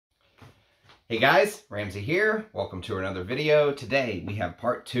Hey guys, Ramsey here. Welcome to another video. Today we have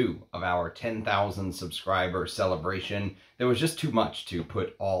part 2 of our 10,000 subscriber celebration. There was just too much to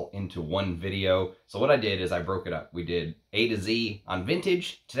put all into one video. So what I did is I broke it up. We did A to Z on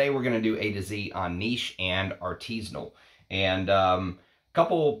vintage. Today we're going to do A to Z on niche and artisanal. And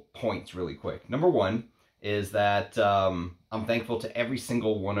couple points really quick. Number one is that I'm thankful to every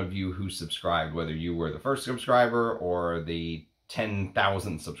single one of you who subscribed, whether you were the first subscriber or the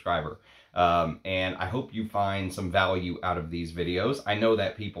 10,000 subscriber. And I hope you find some value out of these videos. I know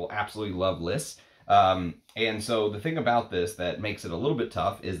that people absolutely love lists. And so the thing about this that makes it a little bit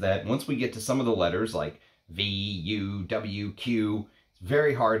tough is that once we get to some of the letters like V, U, W, Q, it's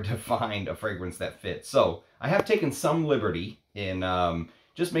very hard to find a fragrance that fits. So I have taken some liberty in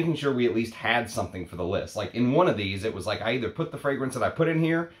just making sure we at least had something for the list. Like in one of these, it was like I either put the fragrance that I put in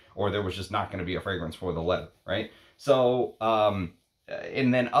here or there was just not going to be a fragrance for the letter, right? So,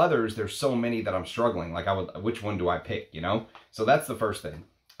 and then others, there's so many that I'm struggling. Like which one do I pick, you know? So that's the first thing.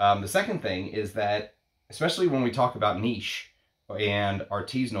 The second thing is that, especially when we talk about niche and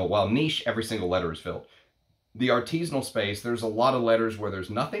artisanal, while niche, every single letter is filled. The artisanal space, there's a lot of letters where there's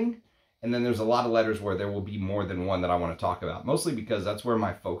nothing, and then there's a lot of letters where there will be more than one that I want to talk about. Mostly because that's where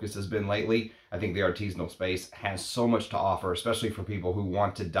my focus has been lately. I think the artisanal space has so much to offer, especially for people who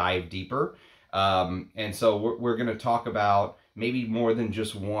want to dive deeper. And so we're going to talk about maybe more than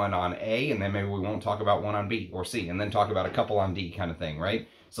just one on A, and then maybe we won't talk about one on B or C, and then talk about a couple on D kind of thing, right?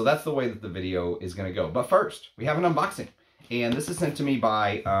 So that's the way that the video is going to go. But first, we have an unboxing. And this is sent to me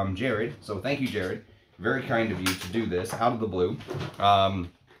by Jared. So thank you, Jared. Very kind of you to do this out of the blue. And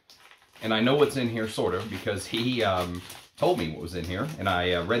I know what's in here, sort of, because he told me what was in here. And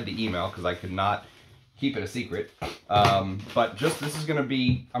I read the email because I could not keep it a secret. But just this is going to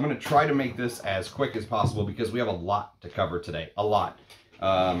be, I'm going to try to make this as quick as possible because we have a lot to cover today. A lot.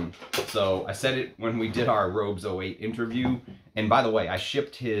 So I said it when we did our Robes 08 interview. And by the way, I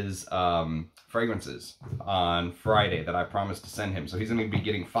shipped his fragrances on Friday that I promised to send him. So he's going to be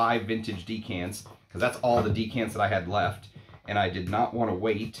getting 5 vintage decants because that's all the decants that I had left. And I did not want to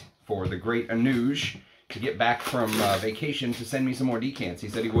wait for the great Anuj to get back from vacation to send me some more decants. He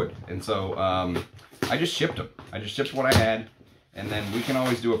said he would. And so I just shipped them. I just shipped what I had. And then we can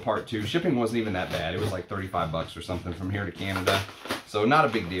always do a part 2. Shipping wasn't even that bad. It was like 35 bucks or something from here to Canada. So not a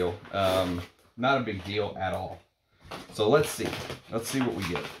big deal. Not a big deal at all. So let's see. Let's see what we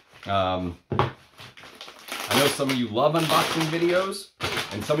get. I know some of you love unboxing videos,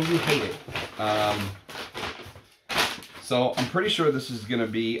 and some of you hate it. So I'm pretty sure this is going to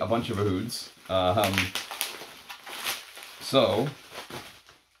be a bunch of ouds. So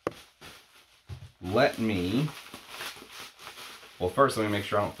let me... Well, first let me make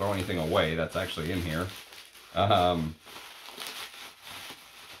sure I don't throw anything away that's actually in here.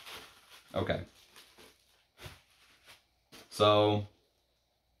 Okay. So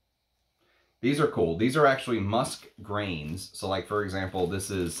these are cool. These are actually musk grains. So like, for example,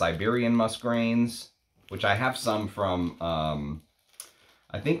 this is Siberian musk grains, which I have some from,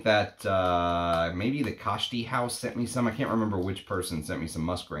 I think that maybe the Kashti house sent me some. I can't remember which person sent me some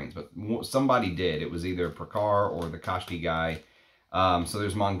musk grains, but somebody did. It was either Prakar or the Kashti guy. So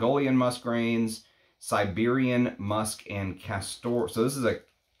there's Mongolian musk grains, Siberian musk, and castor. So this is a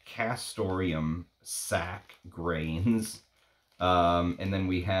castoreum sack grains. And then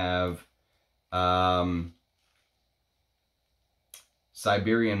we have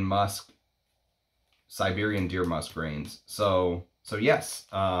Siberian musk, Siberian deer musk grains. So yes,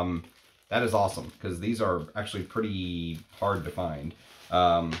 that is awesome because these are actually pretty hard to find.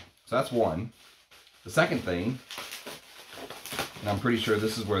 So that's one. The second thing, and I'm pretty sure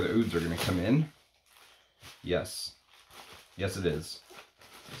this is where the ouds are going to come in. Yes. Yes, it is.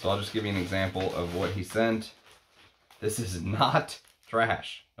 So I'll just give you an example of what he sent. This is not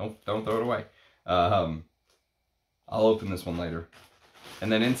trash. Don't throw it away. I'll open this one later.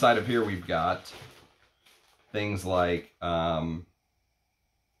 And then inside of here we've got things like,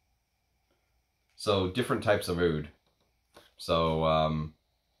 so different types of oud. So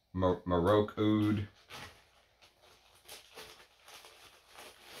Maroc oud.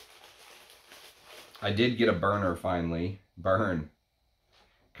 I did get a burner finally. Burn.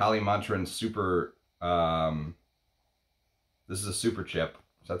 Kalimantan super, this is a super chip.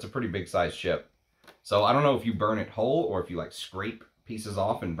 So that's a pretty big size chip. So I don't know if you burn it whole or if you like scrape pieces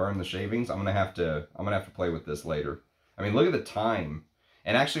off and burn the shavings. I'm gonna have to play with this later. I mean, look at the time.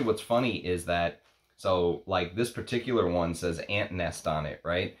 And actually what's funny is that, so like this particular one says ant nest on it,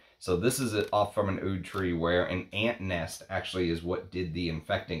 right? So this is off from an oud tree where an ant nest actually is what did the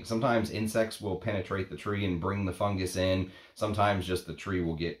infecting. Sometimes insects will penetrate the tree and bring the fungus in. Sometimes just the tree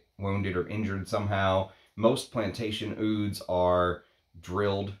will get wounded or injured somehow. Most plantation ouds are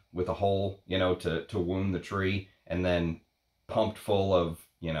drilled with a hole, you know, to wound the tree, and then pumped full of,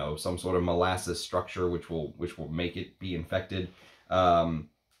 you know, some sort of molasses structure which will make it be infected.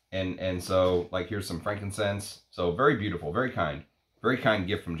 And so, like, here's some frankincense. So very beautiful, very kind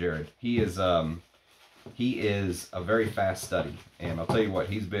gift from Jared. He is a very fast study, and I'll tell you what,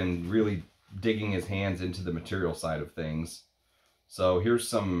 he's been really digging his hands into the material side of things. So here's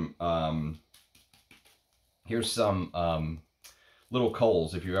some little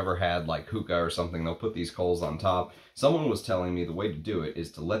coals. If you've ever had like hookah or something, they'll put these coals on top. Someone was telling me the way to do it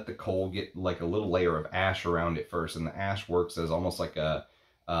is to let the coal get like a little layer of ash around it first, and the ash works as almost like a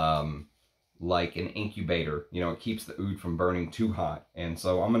like an incubator. You know, it keeps the oud from burning too hot. And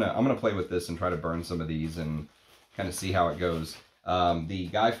so I'm gonna play with this and try to burn some of these and kind of see how it goes. The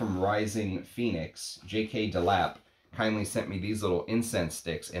guy from Rising Phoenix, J.K. Delap, kindly sent me these little incense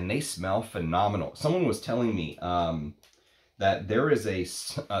sticks, and they smell phenomenal. Someone was telling me that there is a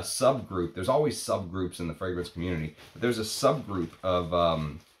subgroup. There's always subgroups in the fragrance community, but there's a subgroup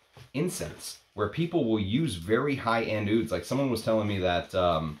of incense where people will use very high-end ouds. Like someone was telling me that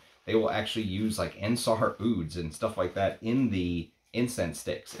they will actually use like Ensar ouds and stuff like that in the incense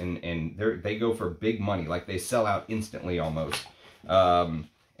sticks, and they go for big money. Like they sell out instantly almost.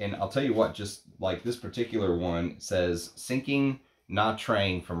 And I'll tell you what, just like this particular one says sinking Na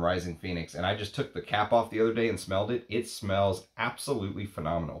Trang from Rising Phoenix, and I just took the cap off the other day and smelled it. It smells absolutely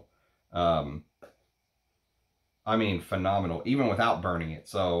phenomenal. I mean, phenomenal, even without burning it.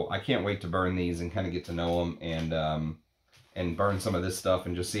 So I can't wait to burn these and kind of get to know them, and burn some of this stuff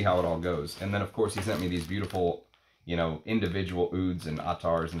and just see how it all goes. And then, of course, he sent me these beautiful, you know, individual ouds and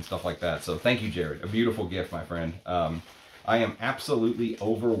attars and stuff like that. So thank you, Jared. A beautiful gift, my friend. I am absolutely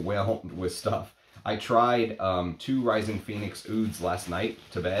overwhelmed with stuff. I tried 2 Rising Phoenix ouds last night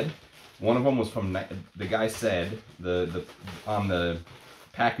to bed. One of them was from, the guy said on the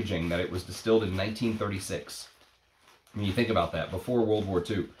packaging that it was distilled in 1936. I mean, you think about that, before World War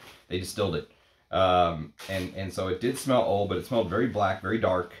II, they distilled it. And so it did smell old, but it smelled very black, very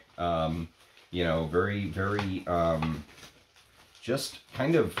dark, you know, very, just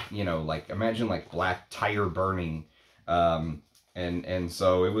kind of, you know, like, imagine like black tire burning. And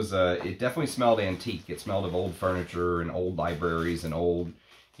so it was, it definitely smelled antique. It smelled of old furniture and old libraries and old,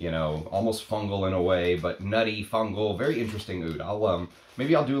 you know, almost fungal in a way, but nutty, fungal, very interesting oud.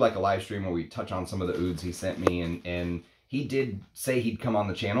 Maybe I'll do like a live stream where we touch on some of the ouds he sent me, and he did say he'd come on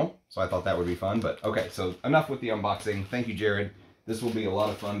the channel, so I thought that would be fun. But okay, so enough with the unboxing. Thank you, Jared. This will be a lot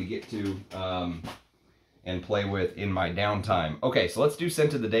of fun to get to and play with in my downtime. Okay, so let's do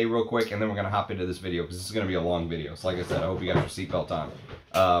scent of the day real quick, and then we're going to hop into this video, because this is going to be a long video. So like I said, I hope you got your seatbelt on.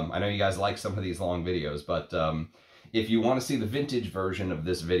 I know you guys like some of these long videos, but if you want to see the vintage version of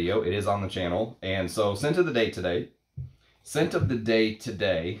this video, it is on the channel. And so scent of the day today. Scent of the day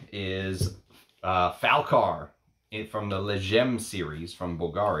today is Falkar from the Legem series from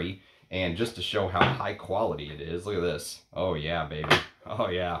Bvlgari. And just to show how high quality it is, look at this. Oh yeah, baby. Oh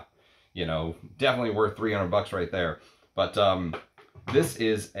yeah. You know, definitely worth 300 bucks right there. But this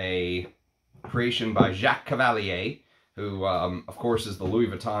is a creation by Jacques Cavalier, who, of course, is the Louis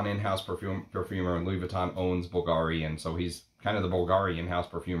Vuitton in-house perfumer, and Louis Vuitton owns Bvlgari, and so he's kind of the Bvlgari in-house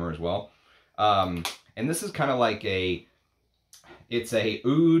perfumer as well. And this is kind of like it's a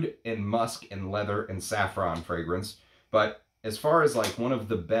oud and musk and leather and saffron fragrance. But as far as like one of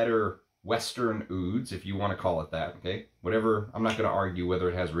the better Western ouds, if you want to call it that, okay? Whatever, I'm not going to argue whether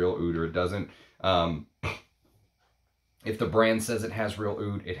it has real oud or it doesn't. If the brand says it has real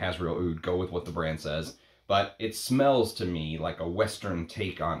oud, it has real oud. Go with what the brand says. But it smells to me like a Western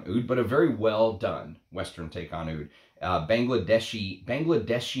take on oud, but a very well done Western take on oud. Bangladeshi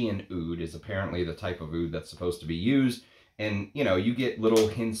oud is apparently the type of oud that's supposed to be used. And, you know, you get little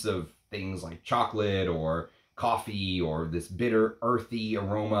hints of things like chocolate or coffee or this bitter, earthy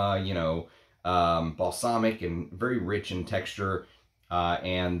aroma, you know, balsamic and very rich in texture.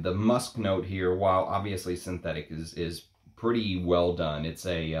 And the musk note here, while obviously synthetic, is pretty well done. It's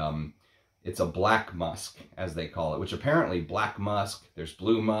a black musk, as they call it, which apparently black musk, there's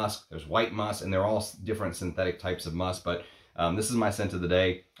blue musk, there's white musk, and they're all different synthetic types of musk. But this is my scent of the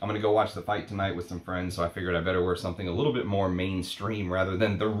day. I'm going to go watch the fight tonight with some friends, so I figured I better wear something a little bit more mainstream rather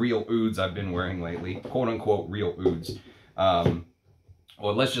than the real ouds I've been wearing lately. Quote-unquote real ouds.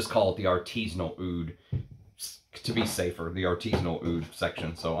 Well, let's just call it the artisanal oud, to be safer, the artisanal oud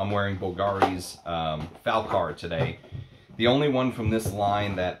section. So I'm wearing Bvlgari's Falkar today. the only one from this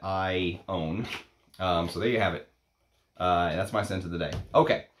line that I own. So there you have it. That's my scent of the day.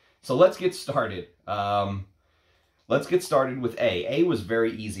 Okay, so let's get started. Let's get started with A. A was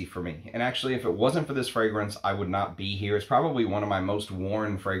very easy for me. And actually, if it wasn't for this fragrance, I would not be here. It's probably one of my most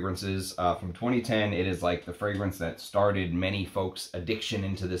worn fragrances from 2010. It is like the fragrance that started many folks' addiction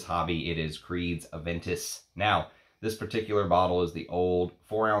into this hobby. It is Creed's Aventus. Now, this particular bottle is the old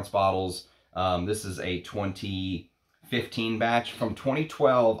 4-ounce bottles. This is a 2015 batch. From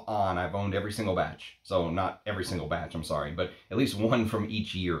 2012 on, I've owned every single batch. So not every single batch, I'm sorry, but at least one from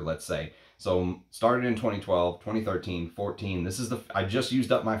each year, let's say. So started in 2012, 2013, 14. This is I just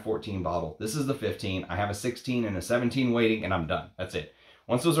used up my 14 bottle. This is the 15. I have a 16 and a 17 waiting, and I'm done. That's it.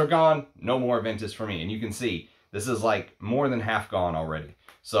 Once those are gone, no more Aventus for me. And you can see, this is like more than half gone already.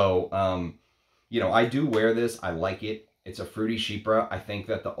 So, you know, I do wear this. I like it. It's a fruity Chypre. I think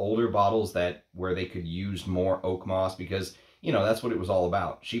that the older bottles where they could use more oak moss, because, you know, that's what it was all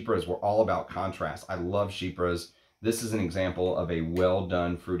about. Chypres were all about contrast. I love Chypres. This is an example of a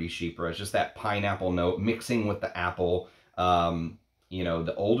well-done fruity Chypre. It's just that pineapple note mixing with the apple. You know,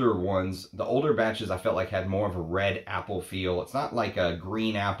 the older ones, the older batches I felt like had more of a red apple feel. It's not like a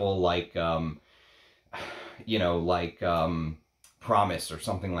green apple like, you know, like Promise or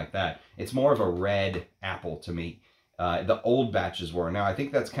something like that. It's more of a red apple to me. The old batches were. Now, I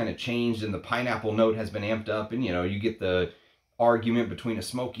think that's kind of changed, and the pineapple note has been amped up, and, you know, you get the argument between a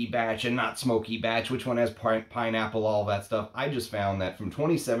smoky batch and not smoky batch, which one has pineapple, all that stuff. I just found that from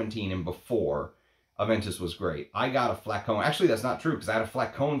 2017 and before, Aventus was great. I got a flacon. Actually, that's not true, because I had a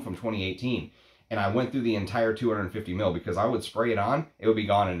flacon from 2018, and I went through the entire 250 ml, because I would spray it on, it would be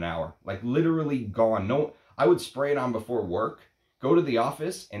gone in an hour. Like, literally gone. No, I would spray it on before work, go to the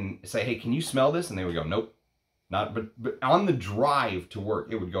office, and say, hey, can you smell this? And they would go, nope. Not, but on the drive to work,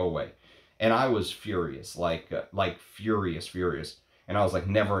 it would go away. And I was furious, like furious. And I was like,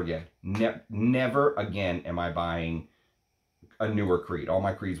 never again. Never again am I buying a newer Creed. All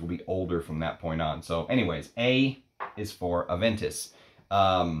my Creeds will be older from that point on. So anyways, A is for Aventus.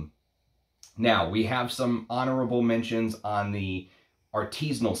 Now, we have some honorable mentions on the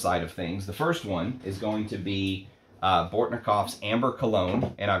artisanal side of things. The first one is going to be Bortnikov's Amber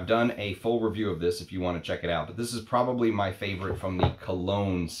Cologne, and I've done a full review of this if you want to check it out. But this is probably my favorite from the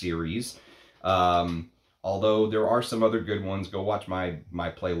Cologne series. Although there are some other good ones. Go watch my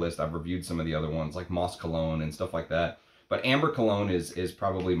playlist. I've reviewed some of the other ones, like Moss Cologne and stuff like that. But Amber Cologne is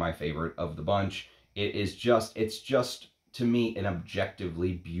probably my favorite of the bunch. It's just, to me, an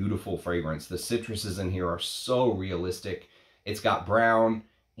objectively beautiful fragrance. The citruses in here are so realistic. It's got brown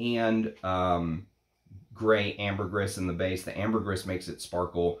and gray ambergris in the base. The ambergris makes it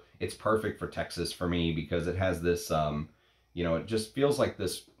sparkle. It's perfect for Texas for me, because it has this, you know, it just feels like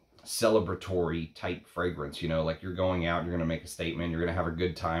this celebratory type fragrance, you know, like you're going out, you're going to make a statement, you're going to have a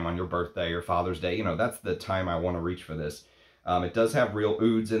good time on your birthday or Father's Day. You know, that's the time I want to reach for this. It does have real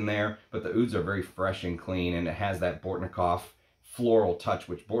ouds in there, but the ouds are very fresh and clean, and it has that Bortnikov floral touch,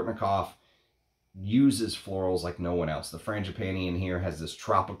 which Bortnikov uses florals like no one else. The Frangipani in here has this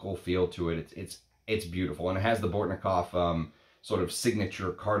tropical feel to it. It's beautiful, and it has the Bortnikov sort of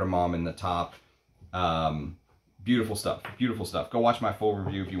signature cardamom in the top. Beautiful stuff. Beautiful stuff. Go watch my full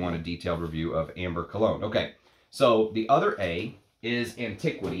review if you want a detailed review of Amber Cologne. Okay, so the other A is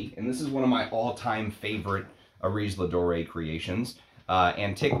Antiquity, and this is one of my all-time favorite Arise Ladore creations.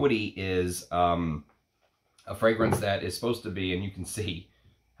 Antiquity is a fragrance that is supposed to be, and you can see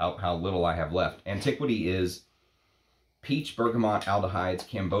how little I have left. Antiquity is peach, bergamot, aldehydes,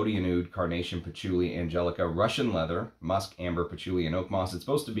 Cambodian oud, carnation, patchouli, angelica, Russian leather, musk, amber, patchouli, and oak moss. It's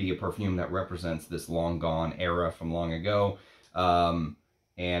supposed to be a perfume that represents this long-gone era from long ago.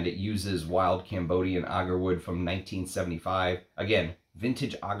 And it uses wild Cambodian agarwood from 1975. Again,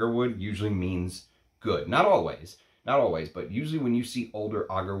 vintage agarwood usually means good. Not always, but usually when you see older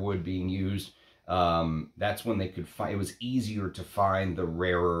agarwood being used, that's when they could find, it was easier to find the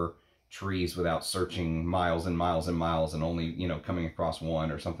rarer trees without searching miles and miles and miles and only, you know, coming across one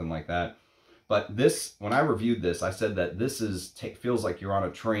or something like that. But this, when I reviewed this, I said that this feels like you're on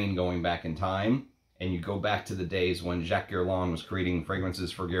a train going back in time, and you go back to the days when Jacques Guerlain was creating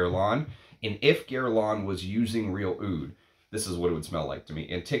fragrances for Guerlain. And if Guerlain was using real oud, this is what it would smell like to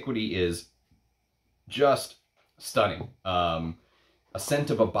me. Antiquity is just stunning. A scent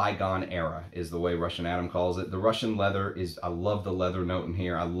of a bygone era is the way Russian Adam calls it. The Russian leather is, I love the leather note in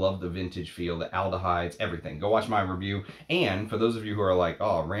here. I love the vintage feel, the aldehydes, everything. Go watch my review. And for those of you who are like,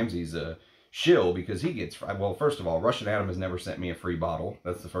 oh, Ramsey's a shill because he gets, well, first of all, Russian Adam has never sent me a free bottle.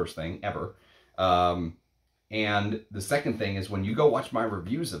 That's the first thing, ever. And the second thing is when you go watch my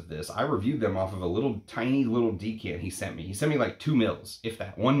reviews of this, I reviewed them off of a little tiny little decant he sent me. He sent me like 2 mils, if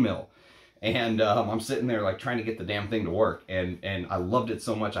that, 1 mil. And I'm sitting there like trying to get the damn thing to work. And I loved it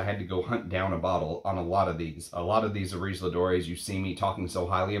so much I had to go hunt down a bottle on a lot of these. A lot of these Arisladores you see me talking so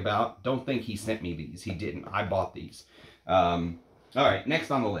highly about. Don't think he sent me these. He didn't. I bought these. All right,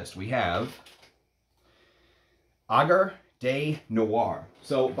 next on the list we have Agar de Noir.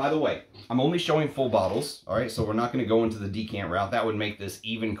 So, by the way, I'm only showing full bottles, all right? So we're not going to go into the decant route. That would make this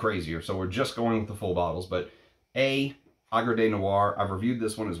even crazier. So we're just going with the full bottles. But Agar de Noir, I've reviewed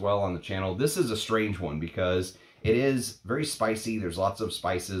this one as well on the channel. This is a strange one because it is very spicy. There's lots of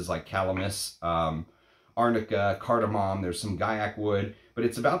spices like calamus, arnica, cardamom. There's some guaiac wood. But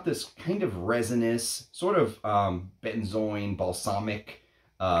it's about this kind of resinous, sort of benzoin, balsamic,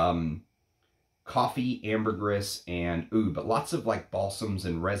 coffee, ambergris, and oud, but lots of like balsams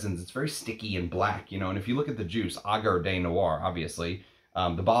and resins. It's very sticky and black, you know, and if you look at the juice, Agar de Noir, obviously,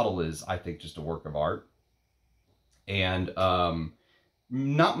 the bottle is, I think, just a work of art. And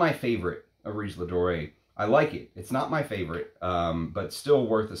not my favorite Arisladore. I like it. It's not my favorite, but still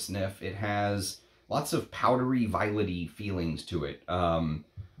worth a sniff. It has lots of powdery, violety feelings to it,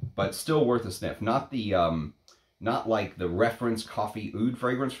 but still worth a sniff. Not like the reference coffee oud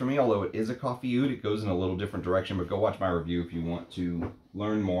fragrance for me, although it is a coffee oud. It goes in a little different direction, but go watch my review if you want to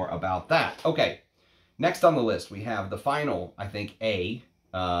learn more about that. Okay, next on the list, we have the final, I think,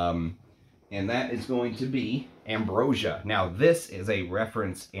 and that is going to be Ambrosia. Now, this is a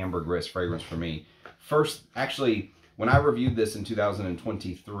reference ambergris fragrance for me. First, actually, when I reviewed this in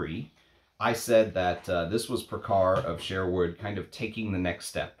 2023, I said that this was Falkar of Sherwood kind of taking the next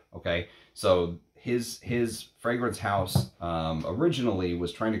step, okay? So his fragrance house originally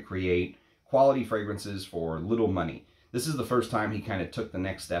was trying to create quality fragrances for little money. This is the first time he kind of took the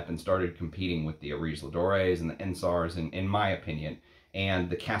next step and started competing with the Arisladores and the Ensars, in my opinion. And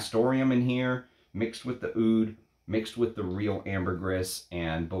the castoreum in here, mixed with the oud, mixed with the real ambergris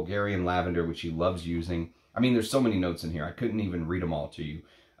and Bulgarian lavender, which he loves using. I mean, there's so many notes in here. I couldn't even read them all to you.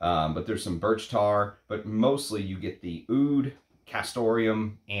 But there's some birch tar, but mostly you get the oud,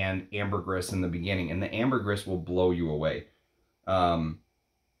 castoreum, and ambergris in the beginning, and the ambergris will blow you away.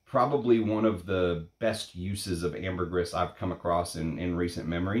 Probably one of the best uses of ambergris I've come across in recent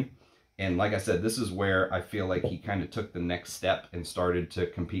memory. And like I said, this is where I feel like he kind of took the next step and started to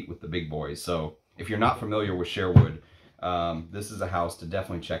compete with the big boys. So if you're not familiar with Sherwood, this is a house to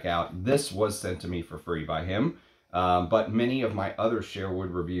definitely check out. This was sent to me for free by him. But many of my other Sherwood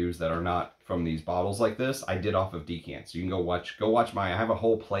reviews that are not from these bottles like this, I did off of decants. So you can go watch my, I have a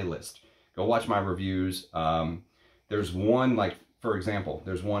whole playlist. Go watch my reviews. There's one, like, for example,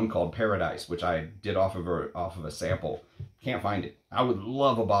 there's one called Paradise, which I did off of a sample. Can't find it. I would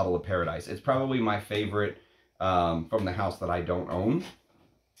love a bottle of Paradise. It's probably my favorite from the house that I don't own.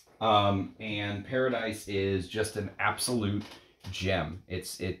 And Paradise is just an absolute gem.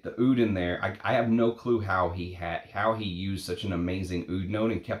 The oud in there. I have no clue how he used such an amazing oud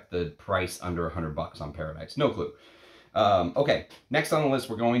note and kept the price under $100 on Paradise. No clue. Okay, next on the list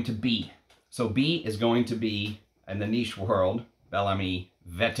we're going to B. So B is going to be, in the niche world, Bel Ami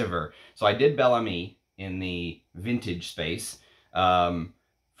Vetiver. So I did Bel Ami in the vintage space.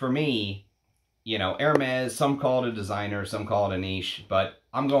 For me, you know, Hermes, some call it a designer, some call it a niche, but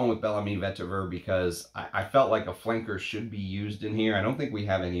I'm going with Bel Ami Vetiver because I felt like a flanker should be used in here. I don't think we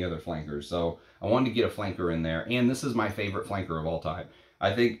have any other flankers, so I wanted to get a flanker in there, and this is my favorite flanker of all time.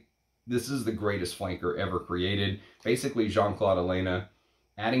 I think this is the greatest flanker ever created. Basically, Jean-Claude Elena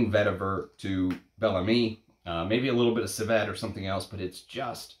adding Vetiver to Bel Ami, maybe a little bit of civet or something else, but it's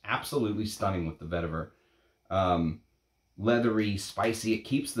just absolutely stunning with the Vetiver. Leathery, spicy. It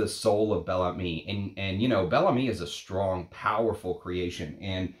keeps the soul of Bel Ami. And you know, Bel Ami is a strong, powerful creation.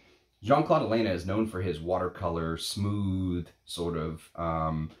 And Jean-Claude Elena is known for his watercolor, smooth, sort of,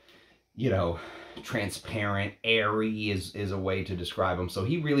 you know, transparent, airy is a way to describe him. So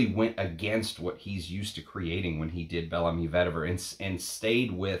he really went against what he's used to creating when he did Bel Ami Vetiver and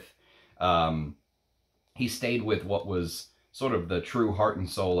stayed with, he stayed with what was sort of the true heart and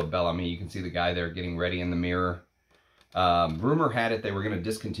soul of Bel Ami. You can see the guy there getting ready in the mirror. Rumor had it they were going to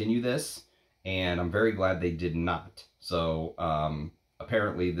discontinue this, and I'm very glad they did not. So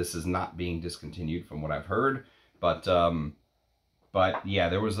apparently this is not being discontinued from what I've heard, but yeah,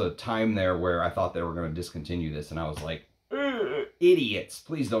 there was a time there where I thought they were going to discontinue this, and I was like, idiots,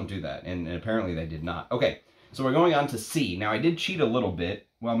 please don't do that, and apparently they did not. Okay, so we're going on to C. Now I did cheat a little bit,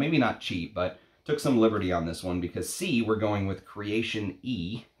 well, maybe not cheat, but took some liberty on this one, because C, we're going with Creation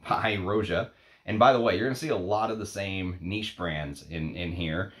E by Roja. And by the way, you're going to see a lot of the same niche brands in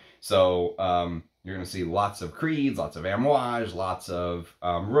here. So You're going to see lots of Creeds, lots of Amouage, lots of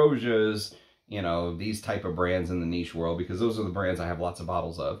Rosias, you know, these type of brands in the niche world, because those are the brands I have lots of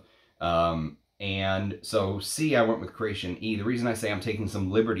bottles of. And so C, I went with Creation E. The reason I say I'm taking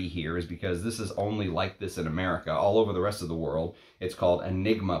some liberty here is because this is only like this in America. All over the rest of the world, it's called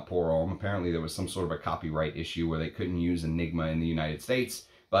Enigma Pour Homme. Apparently there was some sort of a copyright issue where they couldn't use Enigma in the United States.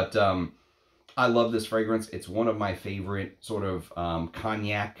 But I love this fragrance. It's one of my favorite sort of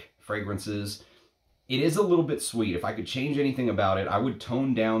cognac fragrances. It is a little bit sweet. If I could change anything about it, I would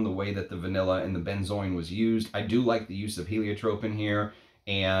tone down the way that the vanilla and the benzoin was used. I do like the use of heliotrope in here,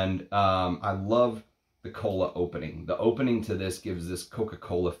 and I love the cola opening. The opening to this gives this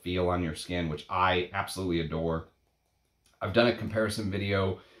Coca-Cola feel on your skin, which I absolutely adore. I've done a comparison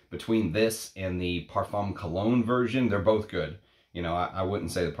video between this and the Parfum Cologne version. They're both good. You know, I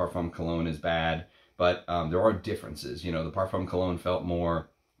wouldn't say the Parfum Cologne is bad, but there are differences. You know, the Parfum Cologne felt more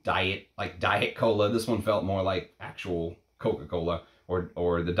diet cola. This one felt more like actual Coca-Cola,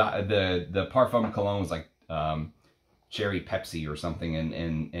 or the Parfum Cologne was like cherry Pepsi or something,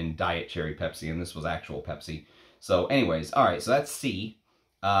 and diet cherry Pepsi, and this was actual Pepsi. So anyways, all right, so that's C.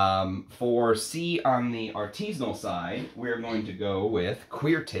 For C on the artisanal side, we're going to go with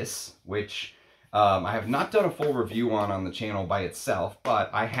Cuirtis, which I have not done a full review on the channel by itself,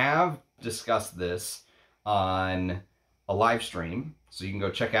 but I have discussed this on a live stream. So you can go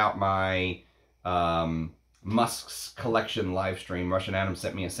check out my Musks collection live stream. Russian Adam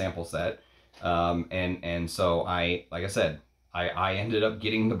sent me a sample set. And so like I said, I ended up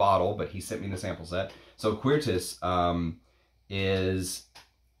getting the bottle, but he sent me the sample set. So Cuirtis is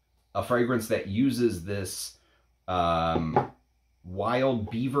a fragrance that uses this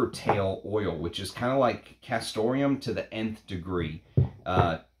wild beaver tail oil, which is kind of like castoreum to the nth degree,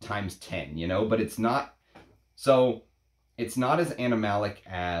 times 10, you know, but it's not, so it's not as animalic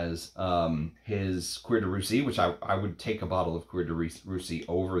as his Cuir de Russie, which I would take a bottle of Cuir de Russie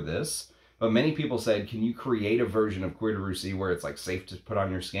over this. But many people said, can you create a version of Cuir de Russie where it's like safe to put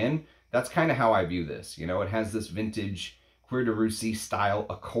on your skin? That's kind of how I view this. You know, it has this vintage Cuir de Russie style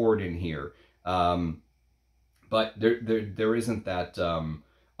accord in here. But there isn't that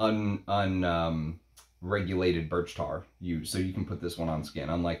unregulated birch tar used, so you can put this one on skin,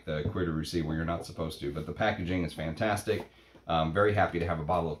 unlike the Cuir de Russie where you're not supposed to. But the packaging is fantastic. Very happy to have a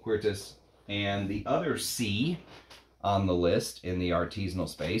bottle of Cuirtis. And the other C on the list in the artisanal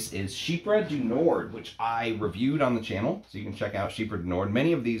space is Chypre du Nord, which I reviewed on the channel, so you can check out Chypre du Nord.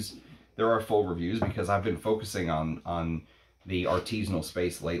 Many of these, there are full reviews, because I've been focusing on the artisanal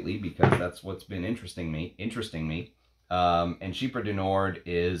space lately, because that's what's been interesting me. And Chypre du Nord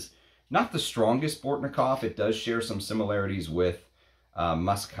is not the strongest Bortnikov. It does share some similarities with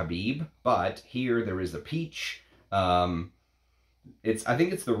Musk Habib, but here there is a peach. I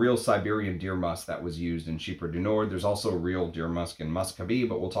think it's the real Siberian deer musk that was used in Chypre du Nord. There's also real deer musk in Musk Habib,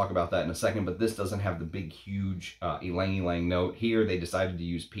 but we'll talk about that in a second. But this doesn't have the big, huge ylang-ylang note. Here they decided to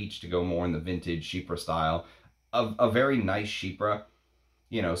use peach to go more in the vintage Chypre style. A very nice Chypre,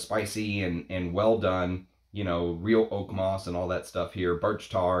 you know, spicy and well done, you know, real oak moss and all that stuff here, birch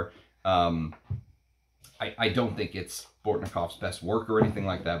tar. I don't think it's Bortnikov's best work or anything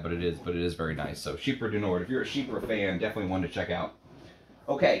like that, but it is very nice. So Chypre du Nord, if you're a Chypre fan, definitely one to check out.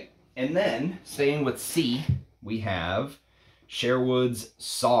 Okay, and then staying with C, we have Sherwood's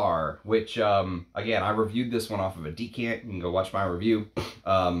Czar, which again, I reviewed this one off of a decant. You can go watch my review.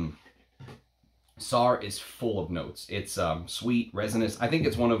 Czar is full of notes. It's sweet, resinous. I think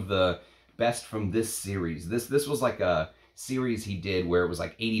it's one of the best from this series. This was like a series he did where it was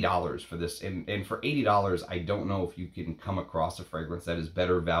like $80 for this, and for $80 I don't know if you can come across a fragrance that is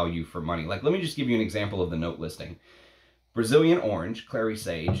better value for money. Like, let me just give you an example of the note listing. Brazilian orange, clary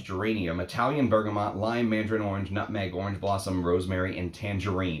sage, geranium, Italian bergamot, lime, mandarin orange, nutmeg, orange blossom, rosemary, and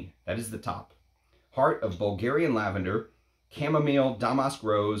tangerine. That is the top. Heart of Bulgarian lavender, chamomile, damask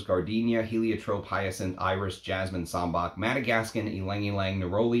rose, gardenia, heliotrope, hyacinth, iris, jasmine, sambac, Madagascan, ylang-ylang,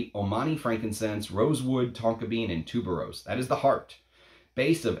 neroli, Omani frankincense, rosewood, tonka bean, and tuberose. That is the heart.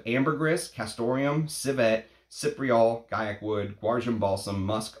 Base of ambergris, castoreum, civet, cypriol, gaiac wood, guardian balsam,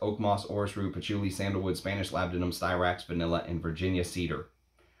 musk, oak moss, orris root, patchouli, sandalwood, Spanish labdanum, styrax, vanilla, and Virginia cedar.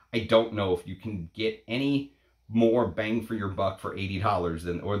 I don't know if you can get any more bang for your buck for $80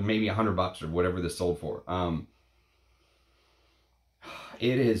 than, or maybe $100 or whatever this sold for.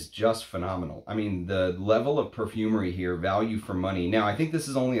 It is just phenomenal. I mean, the level of perfumery here, value for money. Now, I think this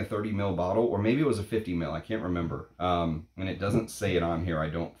is only a 30 ml bottle, or maybe it was a 50 ml. I can't remember. And it doesn't say it on here, I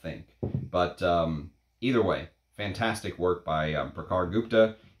don't think. But either way, fantastic work by Prakhar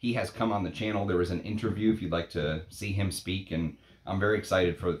Gupta. He has come on the channel. There was an interview if you'd like to see him speak and I'm very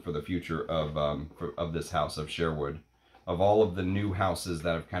excited for the future of this house of Sherwood. Of all of the new houses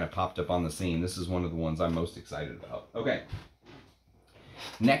that have kind of popped up on the scene, this is one of the ones I'm most excited about. Okay.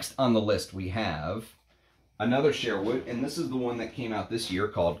 Next on the list, we have another Sherwood, and this is the one that came out this year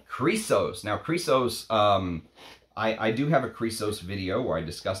called Chrysos. Now, Chrysos, I do have a Chrysos video where I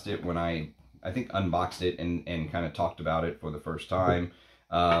discussed it when I think unboxed it and kind of talked about it for the first time.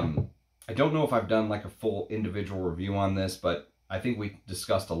 I don't know if I've done like a full individual review on this, but I think we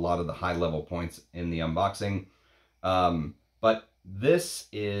discussed a lot of the high-level points in the unboxing. But this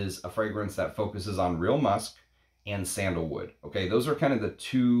is a fragrance that focuses on real musk and sandalwood. Okay, those are kind of the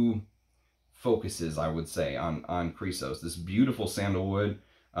two focuses, I would say, on Chrysos. This beautiful sandalwood,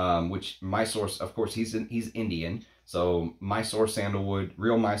 which Mysore, of course, he's Indian, so Mysore sandalwood,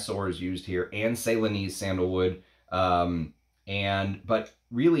 real Mysore is used here, and Ceylonese sandalwood. But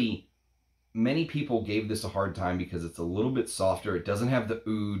really, many people gave this a hard time because it's a little bit softer. It doesn't have the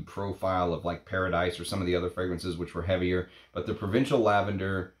oud profile of like Paradise or some of the other fragrances which were heavier. But the provincial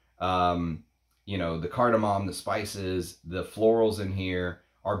lavender, you know, the cardamom, the spices, the florals in here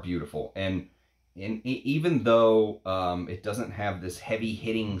are beautiful. And even though it doesn't have this heavy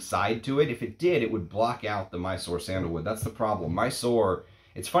hitting side to it, if it did, it would block out the Mysore sandalwood. That's the problem. Mysore,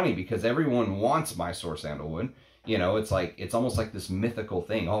 it's funny because everyone wants Mysore sandalwood. You know, it's like, it's almost like this mythical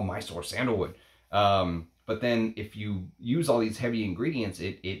thing. Oh, Mysore sandalwood. But then if you use all these heavy ingredients,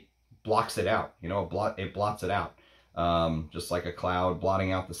 it blocks it out. You know, it blots it out. Just like a cloud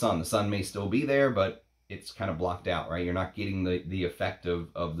blotting out the sun. The sun may still be there, but it's kind of blocked out, right? You're not getting the effect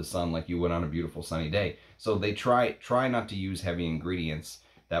of the sun like you would on a beautiful sunny day. So they try not to use heavy ingredients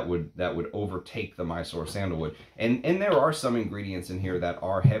that would overtake the Mysore sandalwood. And there are some ingredients in here that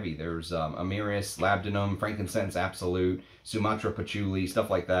are heavy. There's amyris, labdanum, frankincense absolute, Sumatra patchouli, stuff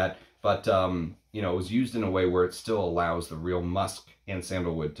like that. But you know, it was used in a way where it still allows the real musk and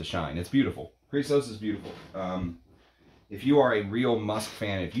sandalwood to shine. It's beautiful. Chrysos is beautiful. If you are a real musk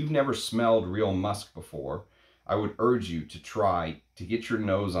fan, if you've never smelled real musk before, I would urge you to try to get your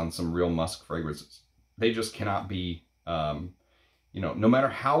nose on some real musk fragrances. They just cannot be, you know, no matter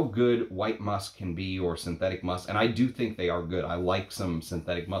how good white musk can be or synthetic musk, and I do think they are good. I like some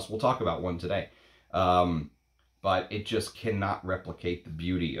synthetic musk. We'll talk about one today. But it just cannot replicate the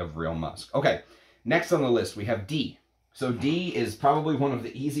beauty of real musk. Okay, next on the list, we have D. So D is probably one of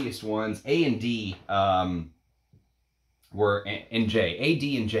the easiest ones. A and D and J. A,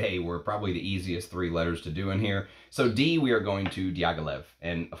 D, and J were probably the easiest three letters to do in here. So D, we are going to Diaghilev.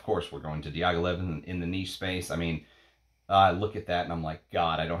 And of course, we're going to Diaghilev in the niche space. I mean, I look at that and I'm like,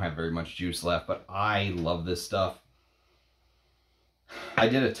 God, I don't have very much juice left, but I love this stuff. I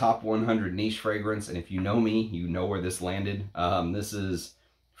did a top 100 niche fragrance, and if you know me, you know where this landed. This is,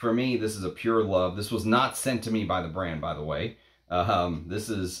 for me, this is a pure love. This was not sent to me by the brand, by the way. This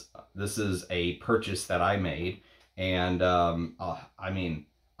is a purchase that I made. And I mean,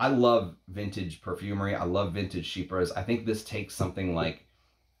 I love vintage perfumery. I love vintage Chypres. I think this takes something like,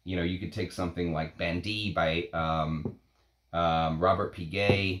 you know, you could take something like Bandit by Robert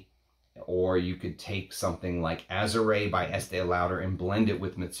Piguet, or you could take something like Azure by Estee Lauder and blend it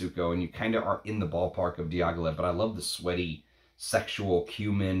with Mitsuko, and you kind of are in the ballpark of Diaghilev. But I love the sweaty, sexual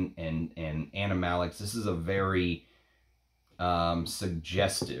cumin and animalics. This is a very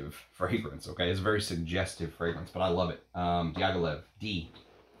suggestive fragrance, okay? It's a very suggestive fragrance, but I love it. Diaghilev, D.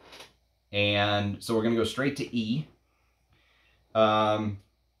 And so we're going to go straight to E,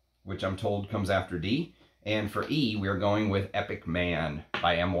 which I'm told comes after D. And for E, we are going with Epic Man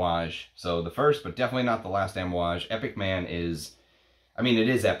by Amouage. So the first, but definitely not the last Amouage. Epic Man is, I mean, it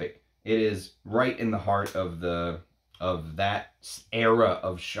is epic. It is right in the heart of that era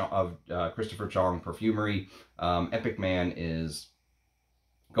of Christopher Chong perfumery. Epic Man is,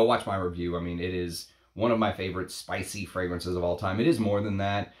 go watch my review. I mean, it is one of my favorite spicy fragrances of all time. It is more than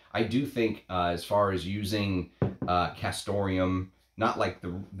that. I do think as far as using castoreum, not like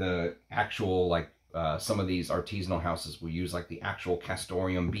the actual, like, some of these artisanal houses will use like the actual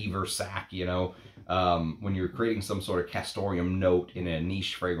castoreum beaver sac, you know, when you're creating some sort of castoreum note in a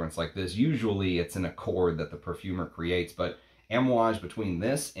niche fragrance like this, usually it's an accord that the perfumer creates. But Amouage, between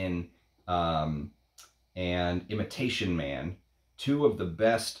this and Imitation Man, two of the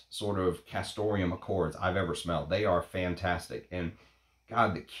best sort of castoreum accords I've ever smelled. They are fantastic. And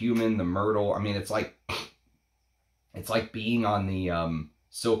God, the cumin, the myrtle, I mean, it's like being on the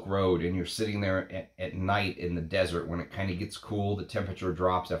Silk Road, and you're sitting there at night in the desert when it kind of gets cool, the temperature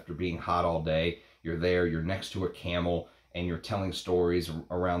drops after being hot all day. You're there, you're next to a camel, and you're telling stories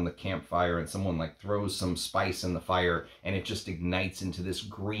around the campfire, and someone like throws some spice in the fire, and it just ignites into this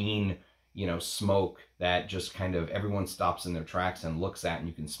green, you know, smoke that just kind of everyone stops in their tracks and looks at, and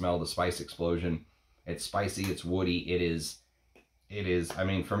you can smell the spice explosion. It's spicy, it's woody, it is, I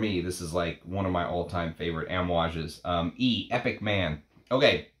mean, for me, this is like one of my all-time favorite amouages. E, Epic Man.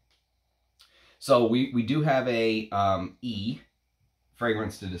 Okay, so we do have a E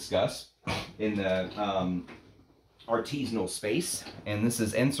fragrance to discuss in the artisanal space, and this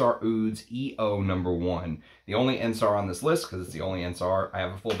is Ensar Oud's EO #1. The only Ensar on this list, because it's the only Ensar I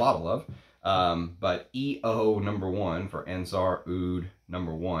have a full bottle of, but EO #1 for Ensar Oud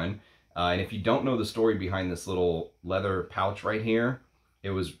 #1. And if you don't know the story behind this little leather pouch right here, it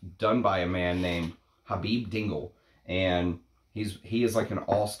was done by a man named Habib Dingle, and he is like an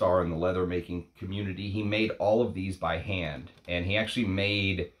all-star in the leather making community. He made all of these by hand, and he actually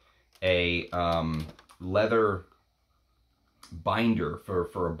made a leather binder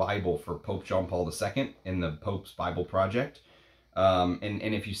for a Bible for Pope John Paul II in the Pope's Bible Project. And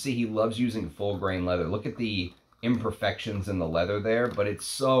if you see, he loves using full grain leather. Look at the imperfections in the leather there, but it's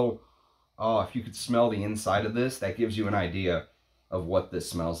so, oh, if you could smell the inside of this, that gives you an idea of what this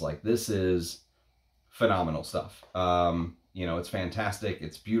smells like. This is phenomenal stuff. You know, it's fantastic.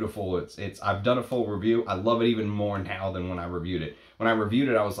 It's beautiful. I've done a full review. I love it even more now than when I reviewed it. When I reviewed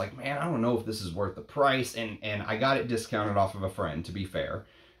it, I was like, man, I don't know if this is worth the price. And I got it discounted off of a friend, to be fair.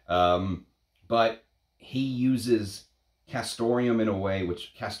 But he uses castoreum in a way,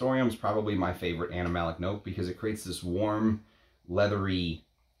 which castoreum is probably my favorite animalic note, because it creates this warm, leathery,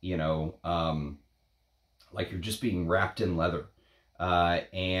 you know, like you're just being wrapped in leather.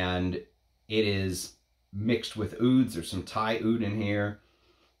 And it is mixed with ouds. There's some Thai oud in here.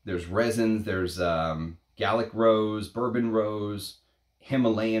 There's resins. There's Gallic rose, bourbon rose,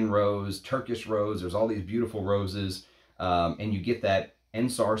 Himalayan rose, Turkish rose. There's all these beautiful roses. And you get that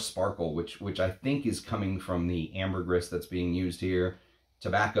Ensar sparkle, which I think is coming from the ambergris that's being used here.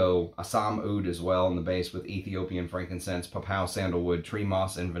 Tobacco, Assam oud as well in the base, with Ethiopian frankincense, papau sandalwood, tree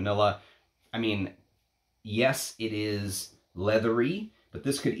moss, and vanilla. I mean, yes, it is leathery, but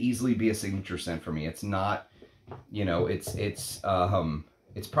this could easily be a signature scent for me. It's not, you know, it's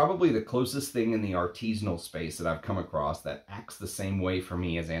probably the closest thing in the artisanal space that I've come across that acts the same way for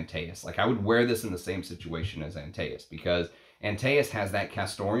me as Antaeus. Like, I would wear this in the same situation as Antaeus, because Antaeus has that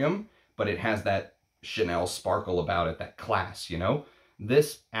castoreum, but it has that Chanel sparkle about it, that class, you know?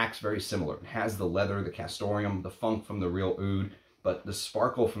 This acts very similar. It has the leather, the castoreum, the funk from the real oud, but the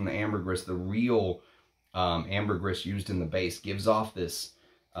sparkle from the ambergris, the real ambergris used in the base, gives off this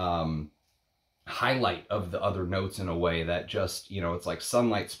highlight of the other notes in a way that just, you know, it's like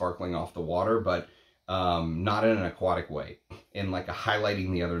sunlight sparkling off the water, but not in an aquatic way, in like a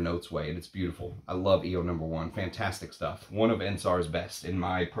highlighting the other notes way, and it's beautiful. I love EO #1. Fantastic stuff. One of Ensar's best, in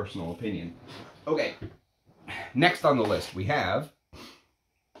my personal opinion. Okay, next on the list, we have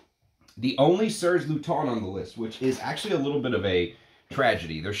the only Serge Lutens on the list, which is actually a little bit of a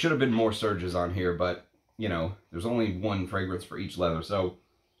tragedy. There should have been more Serges on here, but, you know, there's only one fragrance for each leather, so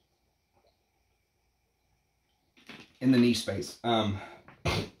in the niche space.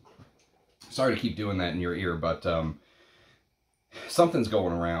 Sorry to keep doing that in your ear, but something's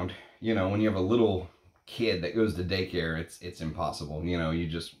going around. You know, when you have a little kid that goes to daycare, it's impossible. You know, you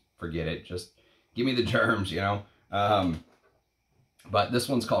just forget it. Just give me the germs, you know. But this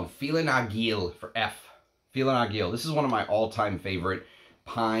one's called Fille aiguilles for F. Fille aiguilles. This is one of my all-time favorite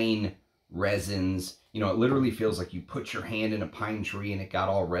pine resins. You know, it literally feels like you put your hand in a pine tree and it got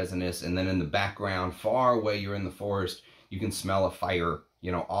all resinous, and then in the background, far away, you're in the forest, you can smell a fire,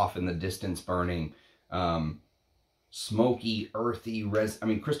 you know, off in the distance burning. Smoky, earthy I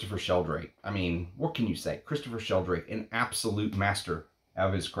mean, Christopher Sheldrake. I mean, what can you say? Christopher Sheldrake, an absolute master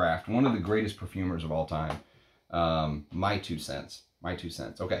of his craft. One of the greatest perfumers of all time. My 2 cents. My 2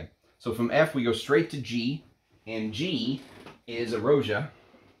 cents. Okay, so from F, we go straight to G, and G is Ambrosia,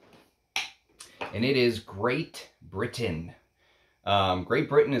 and it is Great Britain. Great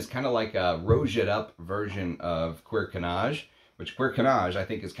Britain is kind of like a roseted up version of Cuirtis, which Cuirtis, I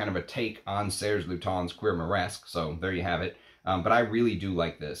think, is kind of a take on Serge Lutens' Cuir Moresque, so there you have it. But I really do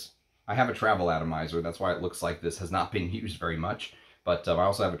like this. I have a travel atomizer, that's why it looks like this has not been used very much, but I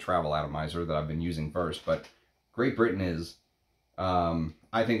also have a travel atomizer that I've been using first. But Great Britain is,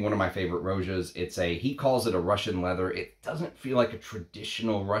 I think, one of my favorite roses. He calls it a Russian leather. It doesn't feel like a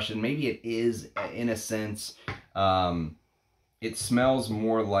traditional Russian. Maybe it is in a sense. It smells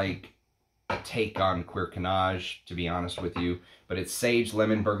more like a take on Cuirtis, to be honest with you. But it's sage,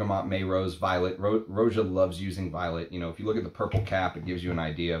 lemon, bergamot, may rose, violet. Roja loves using violet. You know, if you look at the purple cap, it gives you an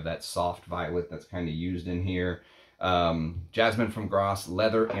idea of that soft violet that's kind of used in here. Jasmine from Grasse,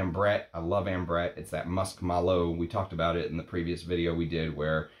 leather ambrette. I love ambrette. It's that musk mallow. We talked about it in the previous video we did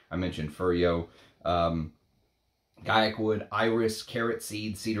where I mentioned Furio. Gaiac wood, iris, carrot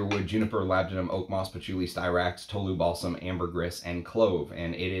seed, cedar wood, juniper, labdanum, oak moss, patchouli, styrax, tolu balsam, ambergris, and clove.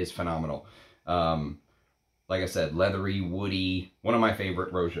 And it is phenomenal. Like I said, leathery, woody, one of my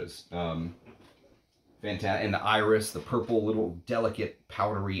favorite rosias. Fantastic. And the iris, the purple little delicate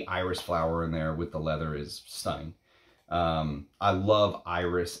powdery iris flower in there with the leather is stunning. I love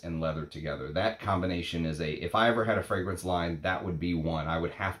iris and leather together. That combination is if I ever had a fragrance line, that would be one. I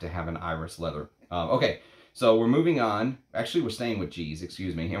would have to have an iris leather. Okay, so we're moving on. Actually, we're staying with G's,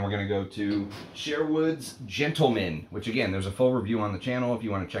 excuse me. And we're going to go to Sherwood's Gentleman, which again, there's a full review on the channel if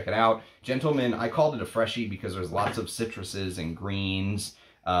you want to check it out. Gentleman, I called it a freshie because there's lots of citruses and greens,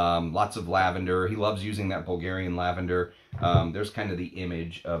 lots of lavender. He loves using that Bulgarian lavender. There's kind of the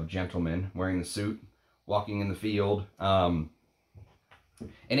image of Gentleman wearing the suit, walking in the field. And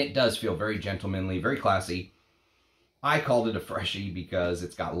it does feel very gentlemanly, very classy. I called it a freshie because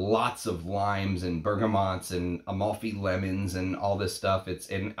it's got lots of limes and bergamots and Amalfi lemons and all this stuff. It's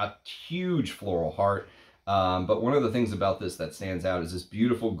in a huge floral heart. But one of the things about this that stands out is this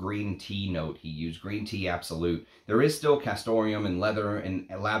beautiful green tea note he used, green tea absolute. There is still castoreum and leather and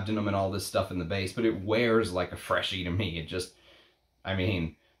labdanum and all this stuff in the base, but it wears like a freshie to me. It just, I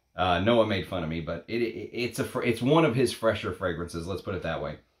mean, Noah made fun of me, but it's one of his fresher fragrances, let's put it that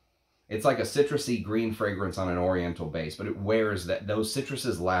way. It's like a citrusy green fragrance on an oriental base, but it wears that. Those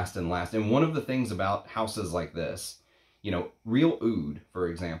citruses last and last. And one of the things about houses like this, you know, real oud, for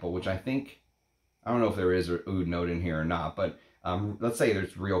example, which I think, I don't know if there is an oud note in here or not, but let's say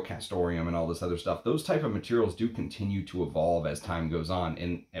there's real castoreum and all this other stuff. Those type of materials do continue to evolve as time goes on.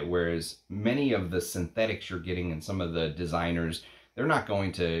 And whereas many of the synthetics you're getting in some of the designers, they're not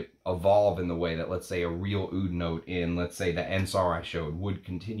going to evolve in the way that, let's say, a real oud note in, let's say, the Ensar I showed would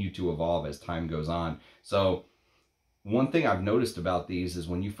continue to evolve as time goes on. So one thing I've noticed about these is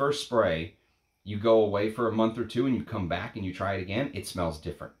when you first spray, you go away for a month or two and you come back and you try it again, it smells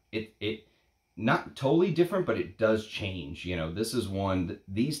different. It not totally different, but it does change. You know, this is one,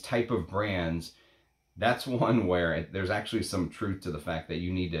 these type of brands, that's one where there's actually some truth to the fact that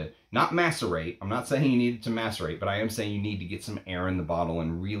you need to not macerate. I'm not saying you need to macerate, but I am saying you need to get some air in the bottle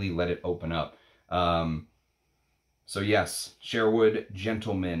and really let it open up. So yes, Sherwood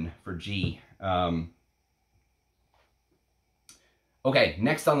Gentleman for G. Okay,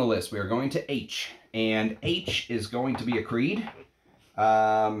 next on the list, we are going to H. And H is going to be a creed.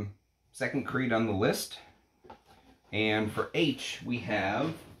 Second creed on the list. And for H, we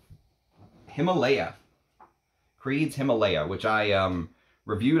have Himalaya. Creed's Himalaya, which I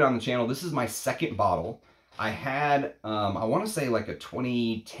reviewed on the channel. This is my second bottle. I had, I want to say like a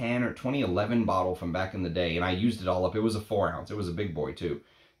 2010 or 2011 bottle from back in the day, and I used it all up. It was a 4 ounce. It was a big boy too,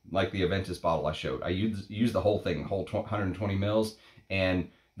 like the Aventus bottle I showed. I used the whole thing, whole 120 mils, and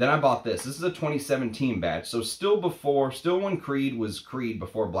then I bought this. This is a 2017 batch, so still when Creed was Creed,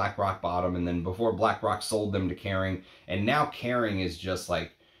 before Black Rock bought them, and then before Black Rock sold them to Kering, and now Kering is just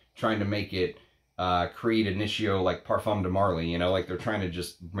like trying to make it Creed Initio like Parfum de Marly, you know, like they're trying to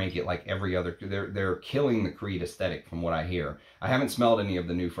just make it like every other, they're killing the Creed aesthetic from what I hear. I haven't smelled any of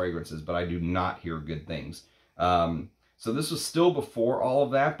the new fragrances, but I do not hear good things. So this was still before all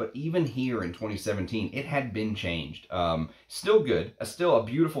of that, but even here in 2017, it had been changed. Still good, still a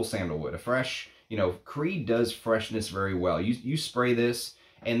beautiful sandalwood, a fresh, you know, Creed does freshness very well. You spray this,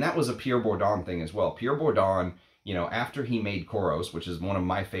 and that was a Pierre Bourdon thing as well. Pierre Bourdon, you know, after he made Koros, which is one of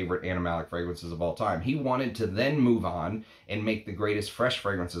my favorite animalic fragrances of all time, he wanted to then move on and make the greatest fresh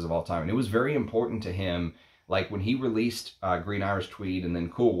fragrances of all time. And it was very important to him, like when he released Green Irish Tweed and then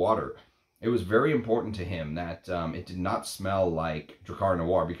Cool Water, it was very important to him that it did not smell like Drakkar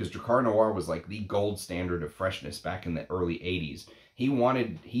Noir, because Drakkar Noir was like the gold standard of freshness back in the early 80s.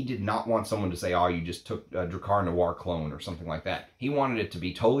 He did not want someone to say, oh, you just took a Drakkar Noir clone or something like that. He wanted it to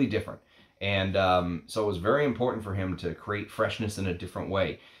be totally different. And so it was very important for him to create freshness in a different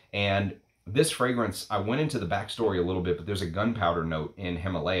way. And this fragrance, I went into the backstory a little bit, but there's a gunpowder note in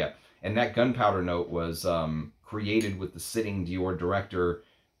Himalaya. And that gunpowder note was created with the sitting Dior director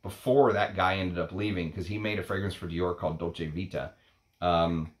before that guy ended up leaving, because he made a fragrance for Dior called Dolce Vita,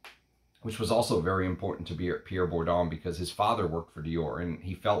 which was also very important to Pierre Bourdon because his father worked for Dior, and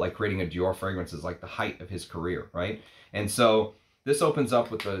he felt like creating a Dior fragrance is like the height of his career, right? And so this opens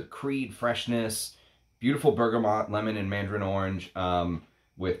up with the Creed freshness, beautiful bergamot, lemon, and mandarin orange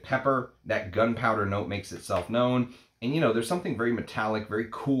with pepper. That gunpowder note makes itself known. And, you know, there's something very metallic, very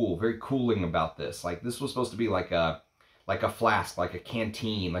cool, very cooling about this. Like, this was supposed to be like a flask, like a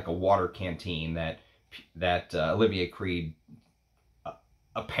canteen, like a water canteen that Olivier Creed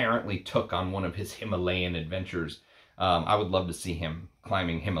apparently took on one of his Himalayan adventures. I would love to see him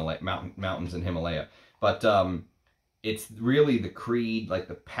climbing mountains in Himalaya. But it's really the Creed, like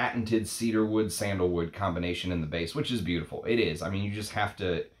the patented cedarwood sandalwood combination in the base, which is beautiful. It is. I mean, you just have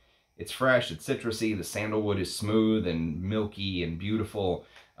to. It's fresh. It's citrusy. The sandalwood is smooth and milky and beautiful.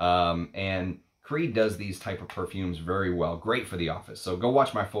 And Creed does these type of perfumes very well. Great for the office. So go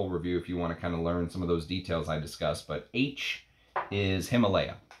watch my full review if you want to kind of learn some of those details I discussed. But H is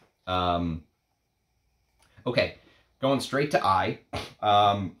Himalaya. Okay, going straight to I.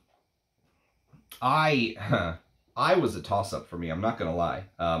 I was a toss-up for me, I'm not going to lie.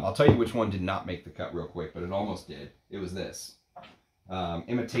 I'll tell you which one did not make the cut real quick, but it almost did. It was this.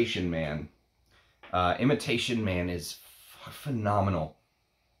 Imitation Man. Imitation Man is phenomenal.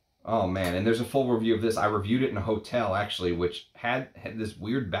 Oh, man, and there's a full review of this. I reviewed it in a hotel, actually, which had this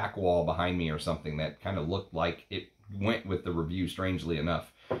weird back wall behind me or something that kind of looked like it went with the review, strangely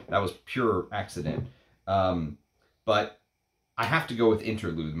enough. That was pure accident. But I have to go with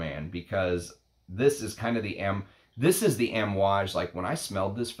Interlude Man, because this is kind of this is the amouage. Like, when I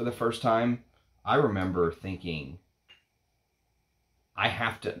smelled this for the first time, I remember thinking, I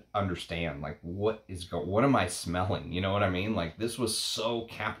have to understand, like, what am I smelling? You know what I mean? Like, this was so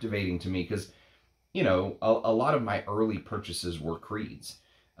captivating to me, because, you know, a lot of my early purchases were Creeds.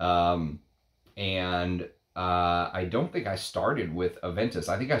 I don't think I started with Aventus.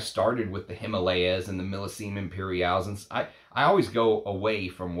 I think I started with the Himalayas and the Millésime Impériales. And I always go away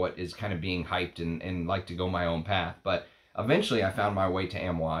from what is kind of being hyped and like to go my own path. But eventually I found my way to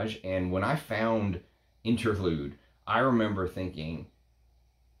amouage. And when I found Interlude, I remember thinking,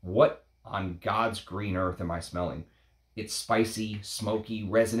 what on God's green earth am I smelling? It's spicy, smoky,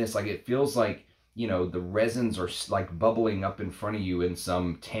 resinous. Like, it feels like, you know, the resins are like bubbling up in front of you in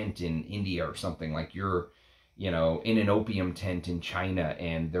some tent in India or something. Like you're, you know, in an opium tent in China,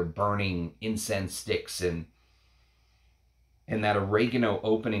 and they're burning incense sticks, and that oregano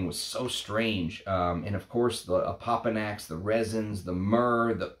opening was so strange. And of course the Apopanax, the resins, the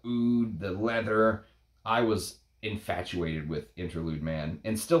myrrh, the oud, the leather. I was infatuated with Interlude Man,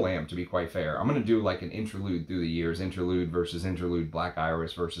 and still am, to be quite fair. I'm going to do like an interlude through the years, Interlude versus Interlude Black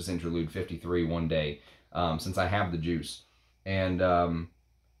Iris versus Interlude 53 one day, since I have the juice. And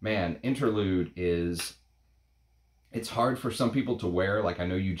man, Interlude is, it's hard for some people to wear. Like, I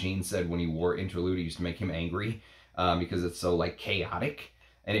know Eugene said when he wore Interlude, it used to make him angry, because it's so like chaotic.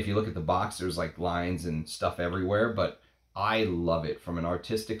 And if you look at the box, there's like lines and stuff everywhere, but I love it from an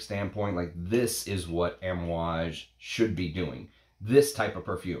artistic standpoint. Like, this is what amouage should be doing. This type of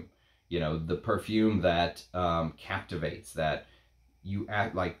perfume, you know, the perfume that captivates, that you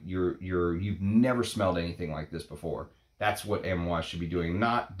act like you've never smelled anything like this before. That's what amouage should be doing,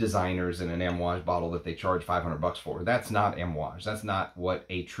 not designers in an amouage bottle that they charge $500 for. That's not amouage. That's not what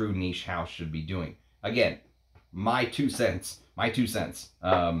a true niche house should be doing. Again, my 2 cents. My 2 cents.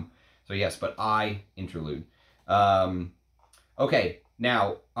 So yes, but Interlude. Okay,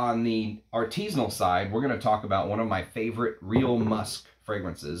 now on the artisanal side, we're going to talk about one of my favorite real musk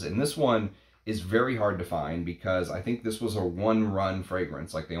fragrances. And this one is very hard to find, because I think this was a one-run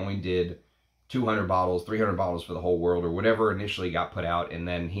fragrance. Like, they only did 200 bottles, 300 bottles for the whole world, or whatever initially got put out. And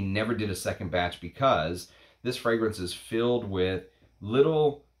then he never did a second batch, because this fragrance is filled with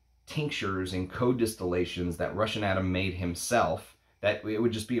little tinctures and co-distillations that Russian Adam made himself, that it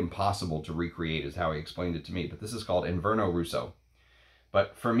would just be impossible to recreate, is how he explained it to me. But this is called Inverno Russo.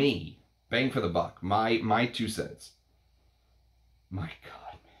 But for me, bang for the buck, my 2 cents. My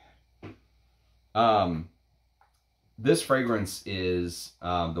God, man. This fragrance is,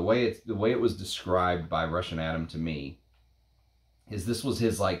 the way it was described by Russian Adam to me, is this was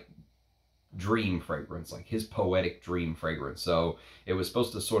his like dream fragrance, like his poetic dream fragrance. So it was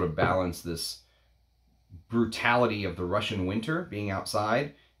supposed to sort of balance this brutality of the Russian winter, being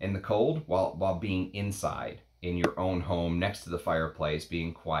outside in the cold, while being inside in your own home next to the fireplace,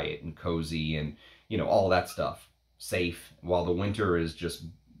 being quiet and cozy, and, you know, all that stuff, safe, while the winter is just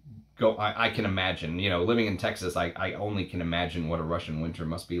I can imagine, you know, living in Texas, I only can imagine what a Russian winter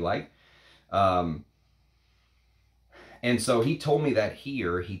must be like. And so he told me that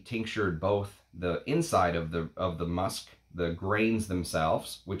here he tinctured both the inside of the musk, the grains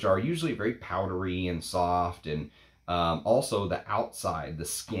themselves, which are usually very powdery and soft, and also the outside, the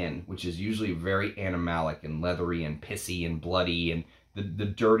skin, which is usually very animalic and leathery and pissy and bloody, and the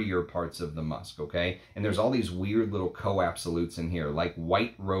dirtier parts of the musk, okay? And there's all these weird little co-absolutes in here, like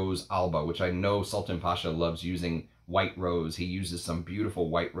white rose alba, which I know Sultan Pasha loves using white rose. He uses some beautiful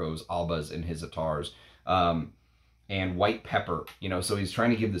white rose albas in his atars. and white pepper, you know, so he's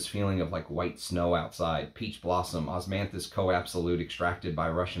trying to give this feeling of like white snow outside. Peach blossom, osmanthus co-absolute extracted by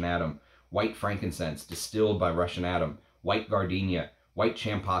Russian atom, white frankincense distilled by Russian atom, white gardenia, white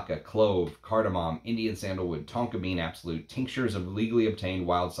champaca, clove, cardamom, Indian sandalwood, tonka bean absolute, tinctures of legally obtained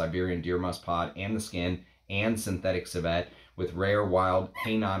wild Siberian deer musk pod and the skin, and synthetic civet, with rare wild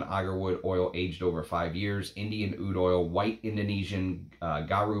Hainan agarwood oil aged over 5 years, Indian oud oil, white Indonesian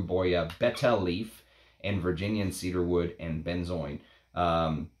garu boya betel leaf, and Virginian cedarwood and benzoin.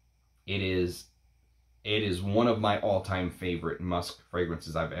 It is one of my all-time favorite musk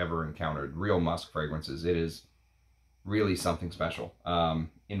fragrances I've ever encountered. Real musk fragrances. It is really something special.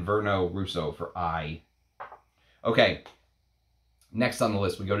 Inverno Russo for I. Okay, next on the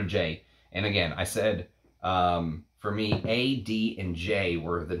list we go to J. And again, I said for me, A, D, and J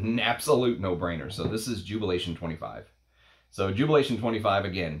were the absolute no-brainer. So this is Jubilation 25. So Jubilation 25,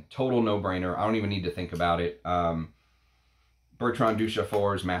 again, total no-brainer. I don't even need to think about it. Bertrand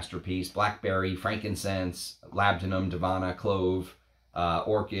Duchaufour's masterpiece, blackberry, frankincense, labdanum, divana, clove,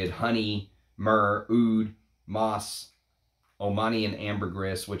 orchid, honey, myrrh, oud, moss, Omanian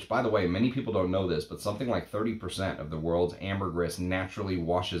ambergris, which, by the way, many people don't know this, but something like 30% of the world's ambergris naturally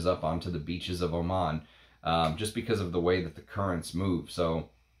washes up onto the beaches of Oman just because of the way that the currents move. So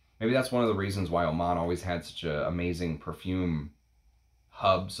maybe that's one of the reasons why Oman always had such an amazing perfume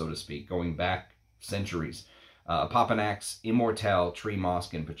hub, so to speak, going back centuries. Papanax, Immortelle, tree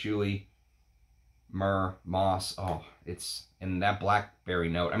moss, and patchouli, myrrh, moss. Oh, it's in that blackberry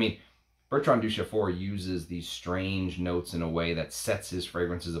note. I mean, Bertrand Duchaufour uses these strange notes in a way that sets his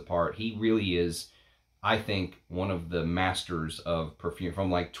fragrances apart. He really is, I think, one of the masters of perfume from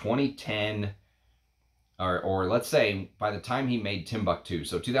like 2010, or let's say by the time he made Timbuktu,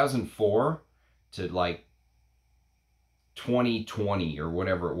 so 2004 to like 2020 or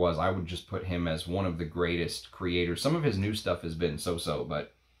whatever it was, I would just put him as one of the greatest creators. Some of his new stuff has been so-so,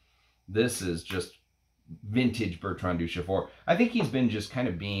 but this is just vintage Bertrand Duchaufour. I think he's been just kind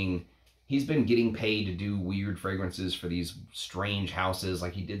of being... He's been getting paid to do weird fragrances for these strange houses.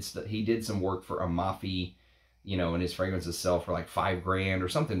 Like he did some work for Amalfi, you know, and his fragrances sell for like $5 grand or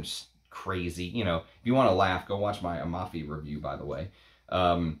something just crazy. You know, if you want to laugh, go watch my Amalfi review, by the way.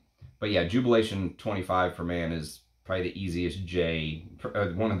 But yeah, Jubilation 25 for man is probably the easiest J,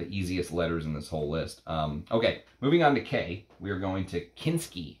 one of the easiest letters in this whole list. Okay, moving on to K, we are going to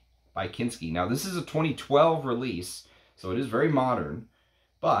Kinski by Kinski. Now, this is a 2012 release, so it is very modern.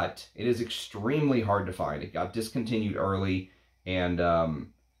 But it is extremely hard to find. It got discontinued early, and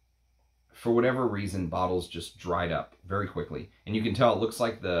for whatever reason, bottles just dried up very quickly. And you can tell it looks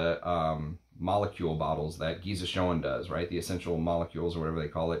like the molecule bottles that Giza Schoen does, right? The essential molecules, or whatever they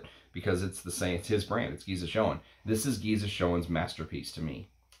call it, because it's the same. It's his brand. It's Giza Schoen. This is Giza Schoen's masterpiece to me.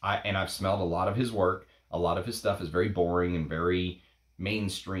 And I've smelled a lot of his work. A lot of his stuff is very boring and very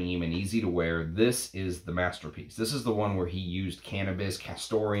mainstream and easy to wear. This is the masterpiece. This is the one where he used cannabis,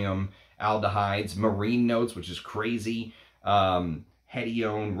 castoreum, aldehydes, marine notes, which is crazy,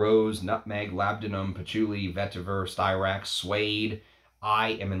 hedione, rose, nutmeg, labdanum, patchouli, vetiver, styrax, suede.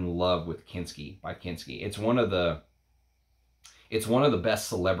 I am in love with Kinski by Kinski. It's one of the best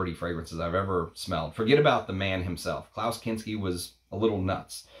celebrity fragrances I've ever smelled. Forget about the man himself. Klaus Kinski was a little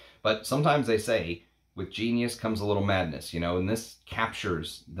nuts, but sometimes they say with genius comes a little madness, you know, and this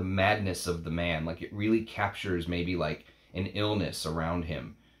captures the madness of the man. Like, it really captures maybe like an illness around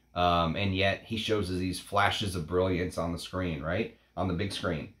him. And yet he shows us these flashes of brilliance on the screen, right? On the big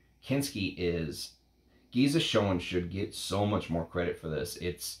screen. Kinski is... Giza Schoen should get so much more credit for this.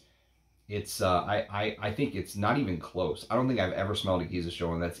 I think it's not even close. I don't think I've ever smelled a Giza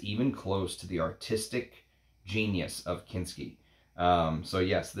Schoen that's even close to the artistic genius of Kinski. So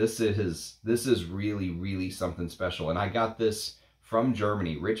yes, this is really, really something special. And I got this from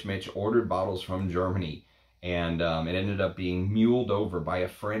Germany. Rich Mitch ordered bottles from Germany, and it ended up being muled over by a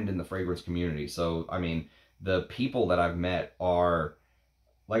friend in the fragrance community. So, I mean, the people that I've met are,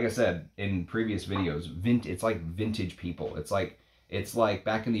 like I said in previous videos, it's like vintage people. It's like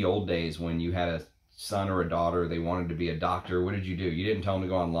back in the old days when you had a son or a daughter, they wanted to be a doctor. What did? You didn't tell them to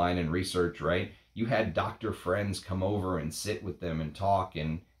go online and research, right? You had doctor friends come over and sit with them and talk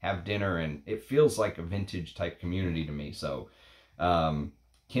and have dinner, and it feels like a vintage type community to me. So,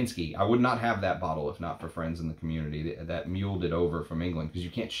 Kinski, I would not have that bottle if not for friends in the community that muled it over from England, because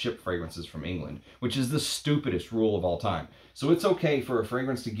you can't ship fragrances from England, which is the stupidest rule of all time. So it's okay for a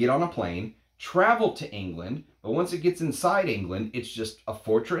fragrance to get on a plane, travel to England, but once it gets inside England, it's just a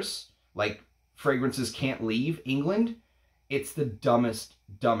fortress. Like, fragrances can't leave England. It's the dumbest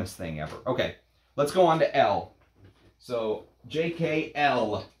thing ever. Okay. Let's go on to L. So,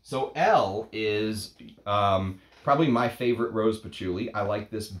 JKL. So, L is Probably my favorite rose patchouli. I like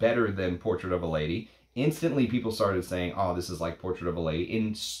this better than Portrait of a Lady. Instantly, people started saying, oh, this is like Portrait of a Lady.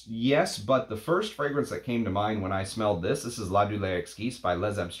 And yes, but the first fragrance that came to mind when I smelled this is La Douleur Exquise by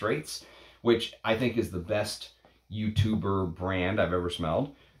Les Abstraits, which I think is the best YouTuber brand I've ever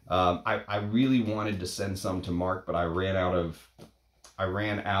smelled. I really wanted to send some to Mark, but I ran out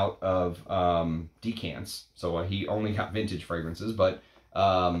of decants, so he only got vintage fragrances. But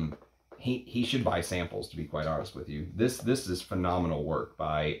he should buy samples, to be quite honest with you. This is phenomenal work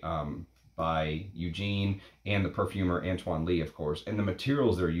by Eugene and the perfumer Antoine Lee, of course. And the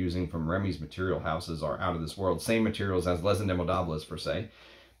materials they're using from Remy's material houses are out of this world. Same materials as Les Indemodables, per se.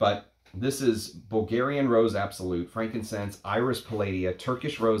 But this is Bulgarian Rose Absolute, frankincense, Iris Palladia,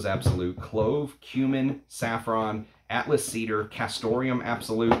 Turkish Rose Absolute, clove, cumin, saffron, Atlas Cedar, Castoreum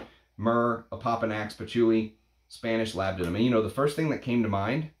Absolute, Myrrh, Apopanax, Patchouli, Spanish Labdanum. And you know, the first thing that came to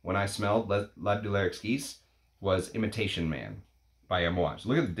mind when I smelled La Douleur Exquise was Imitation Man by Amouage.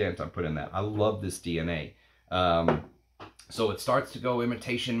 Look at the dent I put in that. I love this DNA. So it starts to go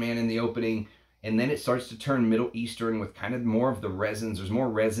Imitation Man in the opening, and then it starts to turn Middle Eastern with kind of more of the resins. There's more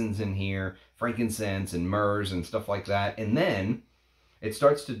resins in here, frankincense and myrrhs and stuff like that. And then it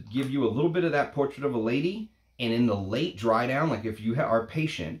starts to give you a little bit of that Portrait of a Lady. And in the late dry down, like if you are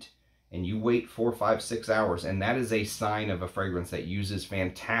patient and you wait 4, 5, 6 hours, and that is a sign of a fragrance that uses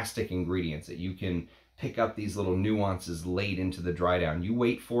fantastic ingredients, that you can pick up these little nuances late into the dry down. You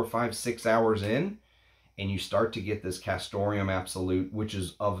wait 4, 5, 6 hours in, and you start to get this Castoreum Absolute, which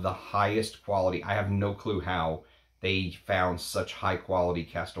is of the highest quality. I have no clue how they found such high quality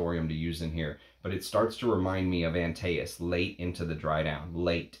Castoreum to use in here, but it starts to remind me of Antaeus late into the dry down,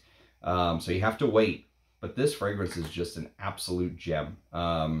 late. So you have to wait, but this fragrance is just an absolute gem.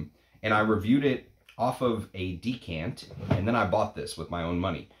 And I reviewed it off of a decant, and then I bought this with my own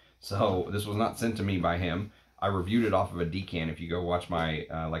money. So this was not sent to me by him. I reviewed it off of a decant if you go watch my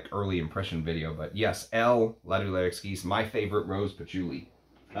like early impression video. But yes, La Douleur Exquise, my favorite rose patchouli.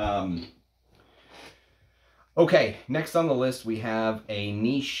 Okay, next on the list we have a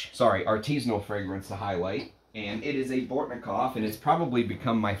artisanal fragrance to highlight. And it is a Bortnikov, and it's probably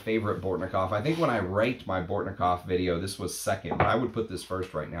become my favorite Bortnikov. I think when I ranked my Bortnikov video, this was second, but I would put this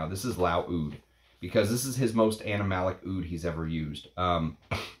first right now. This is Lao Oud, because this is his most animalic oud he's ever used.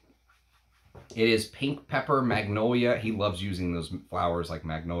 It is pink pepper, magnolia. He loves using those flowers like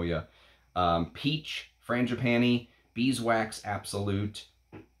magnolia. Peach, frangipani, beeswax absolute,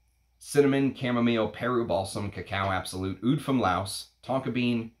 cinnamon, chamomile, Peru balsam, cacao absolute, oud from Laos, tonka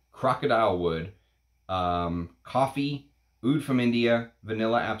bean, crocodile wood, coffee, oud from India,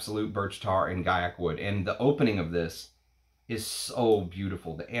 vanilla absolute, birch tar, and gaiac wood. And the opening of this is so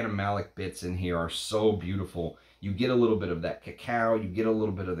beautiful. The animalic bits in here are so beautiful. You get a little bit of that cacao, you get a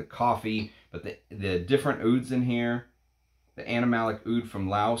little bit of the coffee, but the different ouds in here, the animalic oud from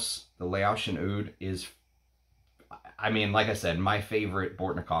Laos, the Laotian oud is, I mean, like I said, my favorite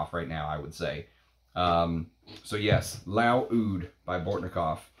Bortnikov right now, I would say. So yes, Lao Oud by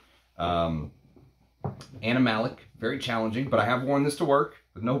Bortnikov. Animalic, very challenging, but I have worn this to work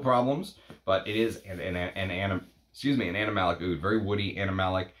with no problems. But it is an animalic oud, very woody,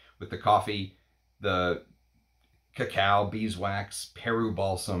 animalic, with the coffee, the cacao, beeswax, Peru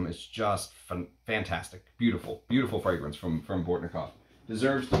balsam. It's just fantastic, beautiful, beautiful fragrance from Bortnikov.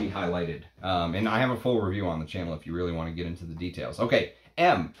 Deserves to be highlighted. And I have a full review on the channel if you really want to get into the details. Okay,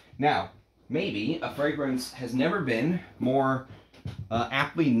 M. Now, maybe a fragrance has never been more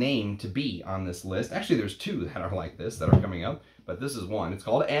aptly named to be on this list. Actually, there's two that are like this that are coming up, but this is one. It's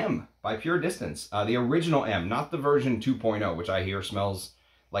called M by Pure Distance. The original M, not the version 2.0, which I hear smells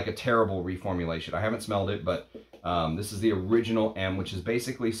like a terrible reformulation. I haven't smelled it, but this is the original M, which is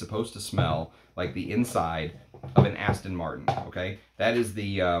basically supposed to smell like the inside of an Aston Martin, okay? That is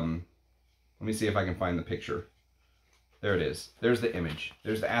the, let me see if I can find the picture. There it is. There's the image.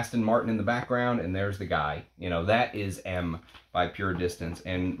 There's the Aston Martin in the background, and there's the guy. You know, that is M by Pure Distance.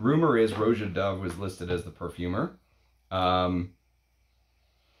 And rumor is Roja Dove was listed as the perfumer. And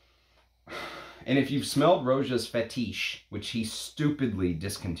if you've smelled Roja's Fetiche, which he stupidly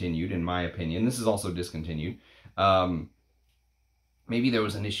discontinued, in my opinion, this is also discontinued. Maybe there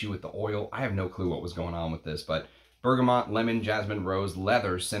was an issue with the oil. I have no clue what was going on with this, but bergamot, lemon, jasmine, rose,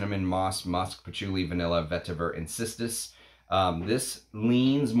 leather, cinnamon, moss, musk, patchouli, vanilla, vetiver, and cistus. This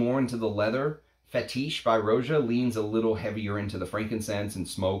leans more into the leather. Fetiche by Roja leans a little heavier into the frankincense and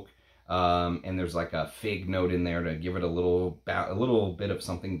smoke. And there's like a fig note in there to give it a little bit of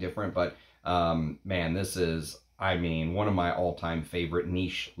something different. But man, this is, I mean, one of my all-time favorite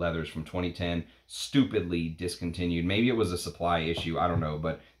niche leathers from 2010, stupidly discontinued. Maybe it was a supply issue, I don't know,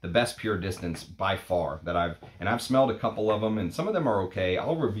 but the best pure distance by far that I've smelled a couple of them, and some of them are okay.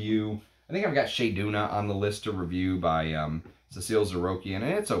 I'll review, I think I've got Shea Duna on the list to review by Cecile Zarokian,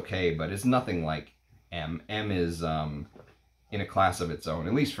 and it's okay, but it's nothing like M. M is in a class of its own,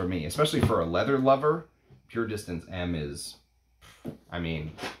 at least for me, especially for a leather lover. Pure distance M is, I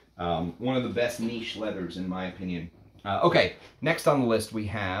mean, one of the best niche leathers in my opinion. Okay, next on the list we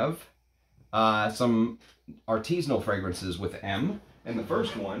have some artisanal fragrances with M. And the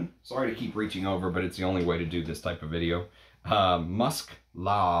first one, sorry to keep reaching over, but it's the only way to do this type of video. Musk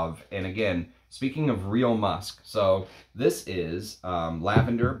Lave. And again, speaking of real musk, so this is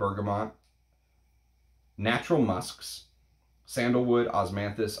lavender, bergamot, natural musks, sandalwood,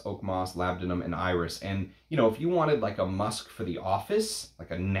 osmanthus, oak moss, labdanum, and iris. And, you know, if you wanted like a musk for the office,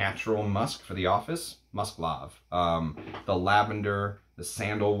 like a natural musk for the office, Musk Lave. The lavender, the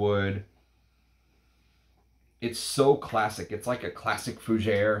sandalwood, it's so classic. It's like a classic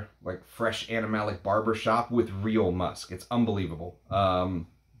fougere, like fresh animalic barbershop with real musk. It's unbelievable.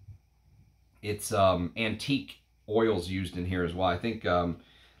 It's antique oils used in here as well. I think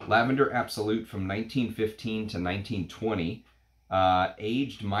Lavender Absolute from 1915 to 1920.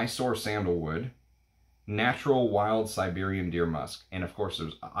 Aged Mysore sandalwood, natural wild Siberian deer musk, and of course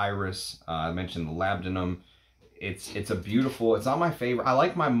there's iris. I mentioned the labdanum. It's a beautiful, it's not my favorite. I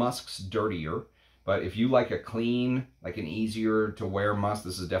like my musks dirtier, but if you like a clean, like an easier to wear musk,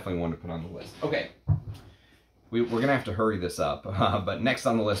 this is definitely one to put on the list. Okay, we're gonna have to hurry this up, but next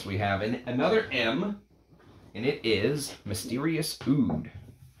on the list we have another M, and it is Mysterious Oud.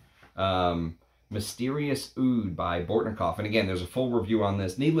 Mysterious Oud by Bortnikov. And again, there's a full review on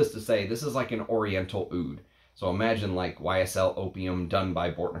this. Needless to say, this is like an oriental oud. So imagine like YSL Opium done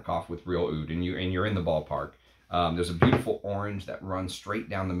by Bortnikov with real oud, and you're in the ballpark. There's a beautiful orange that runs straight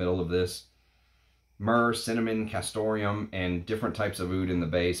down the middle of this. Myrrh, cinnamon, castoreum, and different types of oud in the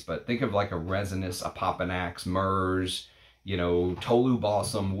base. But think of like a resinous Apopanax, myrrhs, you know, Tolu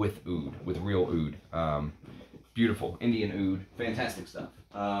balsam with oud, with real oud. Beautiful Indian oud, fantastic stuff.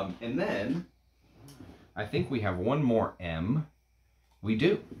 And then I think we have one more M. We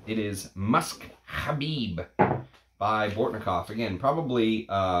do. It is Musk Habib by Bortnikov. Again, probably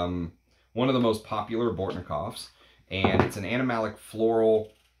one of the most popular Bortnikovs. And it's an animalic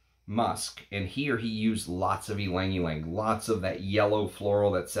floral musk. And here he used lots of ylang ylang, lots of that yellow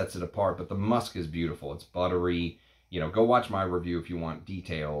floral that sets it apart. But the musk is beautiful. It's buttery. You know, go watch my review if you want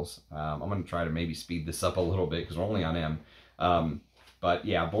details. I'm going to try to maybe speed this up a little bit because we're only on M. But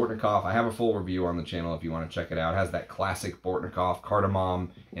yeah, Bortnikov, I have a full review on the channel if you want to check it out. It has that classic Bortnikov cardamom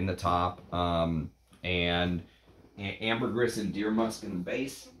in the top, and ambergris and deer musk in the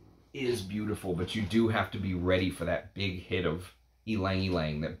base. Is beautiful, but you do have to be ready for that big hit of ylang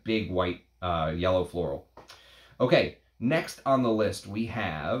ylang, that big white yellow floral. Okay, next on the list we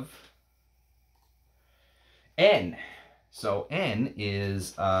have N. So N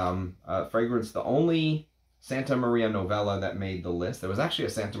is a fragrance, the only Santa Maria Novella that made the list. There was actually a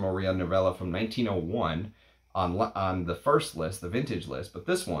Santa Maria Novella from 1901 on the first list, the vintage list, but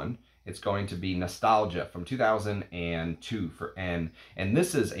this one, it's going to be Nostalgia from 2002 for N. And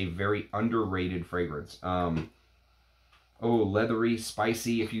this is a very underrated fragrance. Oh, leathery,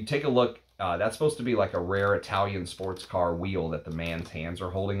 spicy. If you take a look, that's supposed to be like a rare Italian sports car wheel that the man's hands are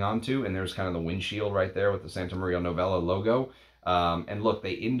holding onto, and there's kind of the windshield right there with the Santa Maria Novella logo. And look,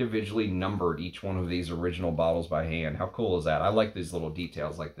 they individually numbered each one of these original bottles by hand. How cool is that? I like these little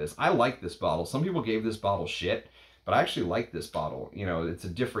details like this. I like this bottle. Some people gave this bottle shit, but I actually like this bottle. You know, it's a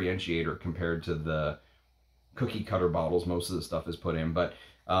differentiator compared to the cookie cutter bottles most of the stuff is put in. But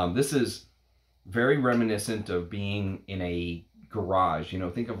this is very reminiscent of being in a garage. You know,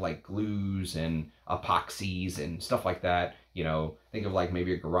 think of like glues and epoxies and stuff like that. You know, think of like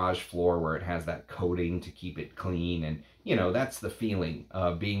maybe a garage floor where it has that coating to keep it clean. And, you know, that's the feeling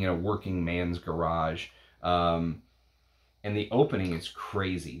of being in a working man's garage. And the opening is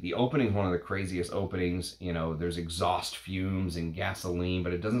crazy. The opening is one of the craziest openings. You know, there's exhaust fumes and gasoline,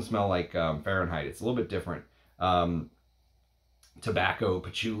 but it doesn't smell like Fahrenheit. It's a little bit different. Tobacco,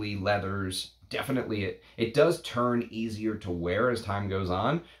 patchouli, leathers. Definitely, it does turn easier to wear as time goes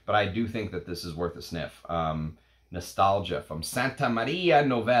on, but I do think that this is worth a sniff. Nostalgia from Santa Maria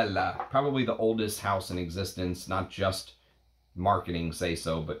Novella, probably the oldest house in existence, not just marketing say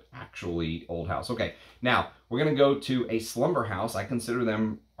so, but actually old house. Okay, now we're gonna go to a slumber house. I consider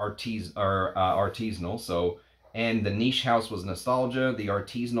them artisanal. So, and the niche house was Nostalgia. The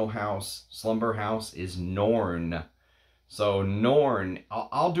artisanal house, slumber house, is Norn. So Norn,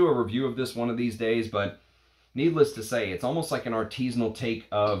 I'll do a review of this one of these days, but needless to say, it's almost like an artisanal take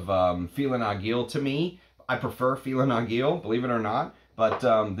of Fille aiguilles to me. I prefer Fille aiguilles, believe it or not. But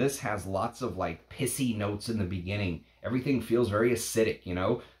this has lots of like pissy notes in the beginning. Everything feels very acidic, you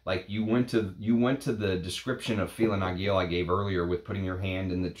know? Like you went to the description of Fille aiguilles I gave earlier with putting your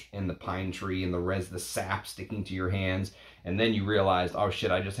hand in the pine tree and the sap sticking to your hands, and then you realized, oh shit,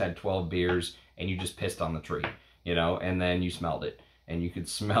 I just had 12 beers, and you just pissed on the tree, you know? And then you smelled it, and you could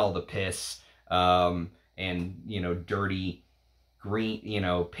smell the piss, and you know, dirty green, you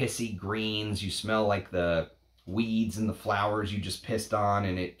know, pissy greens. You smell like the weeds and the flowers you just pissed on,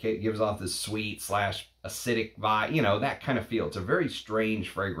 and it gives off this sweet / acidic vibe, you know, that kind of feel. It's a very strange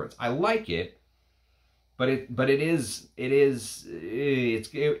fragrance. I like it, but it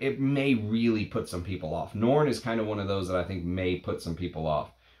may really put some people off. Noir is kind of one of those that I think may put some people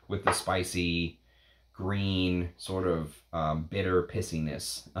off with the spicy green sort of bitter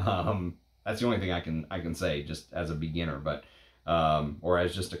pissiness. That's the only thing I can say just as a beginner, but or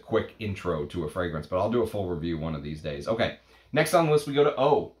as just a quick intro to a fragrance, but I'll do a full review one of these days. Okay, next on the list we go to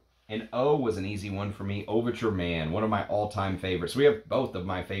O, and O was an easy one for me. Overture Man, one of my all-time favorites. We have both of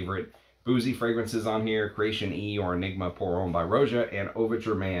my favorite boozy fragrances on here, Creation E or Enigma Pour Homme by Roja, and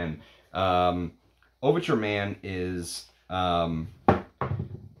Overture Man. Overture Man is a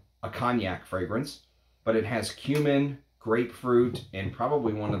cognac fragrance, but it has cumin, grapefruit, and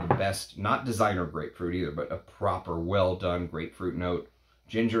probably one of the best, not designer grapefruit either, but a proper, well-done grapefruit note.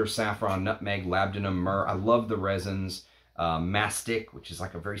 Ginger, saffron, nutmeg, labdanum, myrrh. I love the resins. Mastic, which is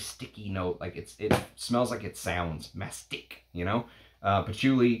like a very sticky note. Like it smells like it sounds. Mastic, you know?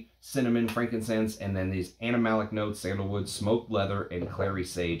 Patchouli, cinnamon, frankincense, and then these animalic notes, sandalwood, smoked leather, and clary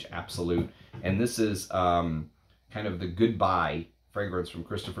sage absolute. And this is kind of the goodbye fragrance from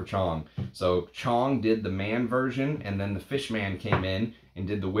Christopher Chong. So Chong did the man version, and then the Fishman came in and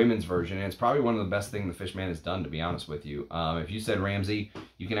did the women's version, and it's probably one of the best things the Fishman has done, to be honest with you. If you said, Ramsey,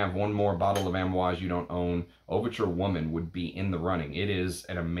 you can have one more bottle of Amouage you don't own, Overture Woman would be in the running. It is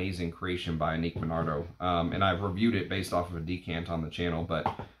an amazing creation by Anique Minardo, and I've reviewed it based off of a decant on the channel, but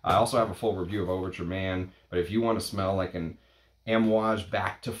I also have a full review of Overture Man. But if you want to smell like an Amouage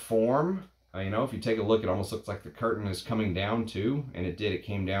back to form, you know, if you take a look, it almost looks like the curtain is coming down too, and it did. It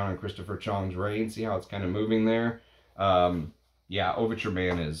came down on Christopher Chong's reign. See how it's kind of moving there? Yeah, Overture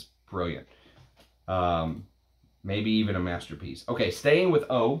Man is brilliant. Maybe even a masterpiece. Okay, staying with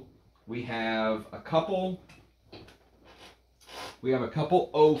O, we have a couple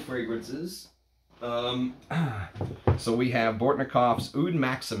O fragrances. So we have Bortnikov's Oud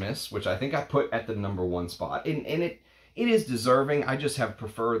Maximus, which I think I put at the #1 spot, and it is deserving. I just have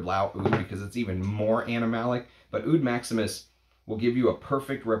preferred Lao Oud because it's even more animalic. But Oud Maximus will give you a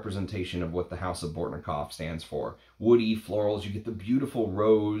perfect representation of what the House of Bortnikov stands for. Woody, florals, you get the beautiful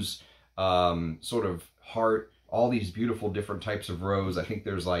rose, sort of heart, all these beautiful different types of rose. I think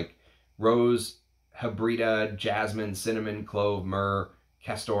there's like rose, hybrida, jasmine, cinnamon, clove, myrrh,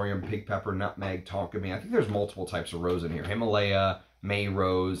 castoreum, pig pepper, nutmeg, tonka bean. I think there's multiple types of rose in here. Himalaya, May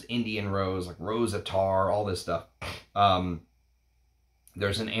rose, Indian rose, like rose attar, all this stuff.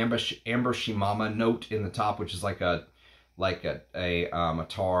 There's an amber shimama note in the top, which is like a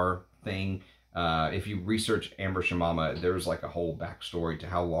tar thing. If you research amber shimama, there's like a whole backstory to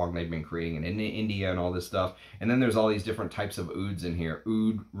how long they've been creating it in India and all this stuff. And then there's all these different types of ouds in here.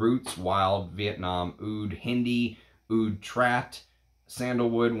 Oud roots, wild, Vietnam, oud hindi, oud trat,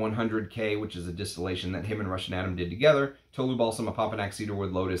 sandalwood 100K, which is a distillation that him and Russian Adam did together, Tolu balsam, apopanax,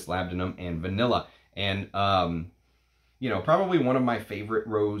 cedarwood, lotus, labdanum, and vanilla. And, you know, probably one of my favorite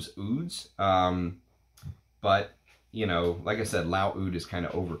rose ouds. But, you know, like I said, Lao Oud has kind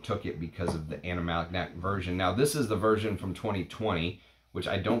of overtook it because of the animalic version. Now, this is the version from 2020, which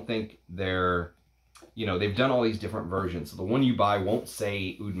I don't think they're, you know, they've done all these different versions. So the one you buy won't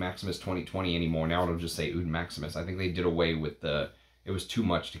say Oud Maximus 2020 anymore. Now it'll just say Oud Maximus. I think they did away with the, it was too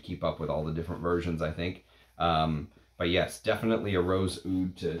much to keep up with all the different versions, I think. But yes, definitely a rose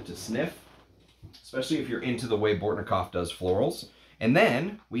oud to sniff, especially if you're into the way Bortnikov does florals. And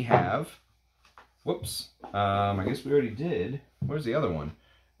then we have, whoops, I guess we already did. Where's the other one?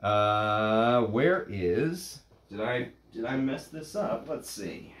 Where is, did I mess this up? Let's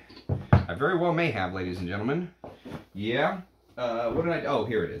see. I very well may have, ladies and gentlemen. Yeah. What did I, oh,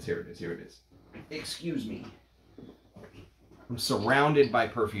 here it is, here it is, here it is. Excuse me. I'm surrounded by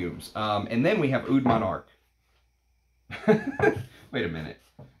perfumes. And then we have Oud Monarch. Wait a minute.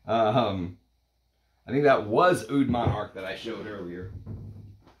 I think that was Oud Monarch that I showed earlier.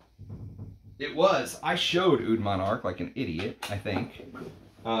 It was. I showed Oud Monarch like an idiot, I think.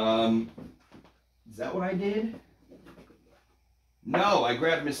 Is that what I did? No, I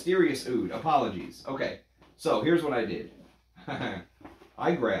grabbed Mysterious Oud. Apologies. Okay. So here's what I did. I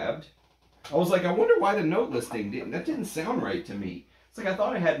was like, I wonder why the note listing didn't sound right to me. It's like I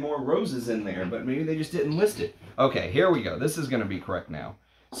thought I had more roses in there, but maybe they just didn't list it. Okay, here we go. This is going to be correct now.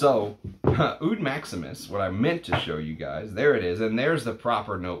 So, Oud Maximus, what I meant to show you guys, there it is. And there's the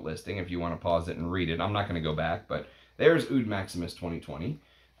proper note listing if you want to pause it and read it. I'm not going to go back, but there's Oud Maximus 2020.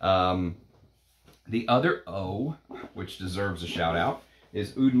 The other O, which deserves a shout out,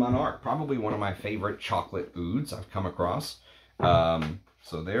 is Oud Monarch. Probably one of my favorite chocolate ouds I've come across.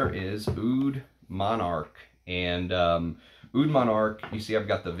 So there is Oud Monarch. And Oud Monarch, you see I've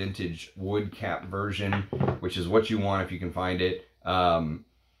got the vintage wood cap version, which is what you want if you can find it.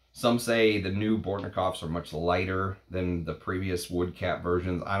 Some say the new Bortnikovs are much lighter than the previous wood cap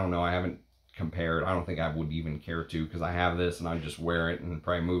versions. I don't know. I haven't compared. I don't think I would even care to because I have this and I just wear it and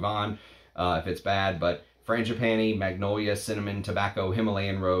probably move on if it's bad. But Frangipani, Magnolia, Cinnamon, Tobacco,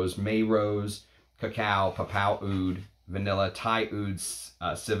 Himalayan Rose, May Rose, Cacao, Papau Oud, Vanilla, Thai Ouds,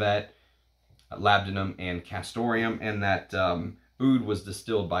 Civet, Labdanum, and Castoreum. And that oud was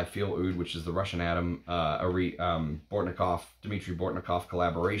distilled by Fille Oud, which is the Russian Dmitry Bortnikov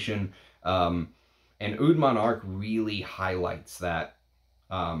collaboration. And Oud Monarch really highlights that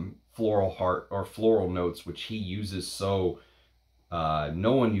floral heart or floral notes, which he uses so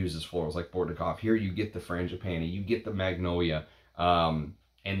no one uses florals like Bortnikov. Here you get the Frangipani, you get the Magnolia, and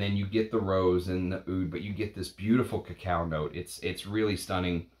then you get the rose and the oud, but you get this beautiful cacao note. It's really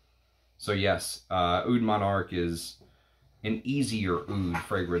stunning. So yes, Oud Monarch is an easier oud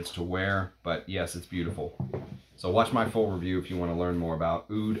fragrance to wear, but yes, it's beautiful. So watch my full review if you want to learn more about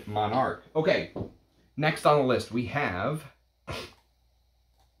Oud Monarch. Okay, next on the list we have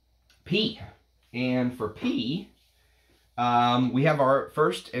P. And for P, we have our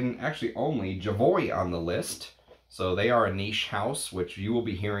first and actually only Javoy on the list. So they are a niche house, which you will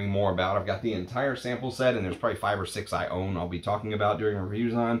be hearing more about. I've got the entire sample set, and there's probably 5 or 6 I own I'll be talking about doing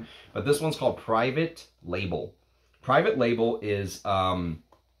reviews on. But this one's called Private Label. Private Label is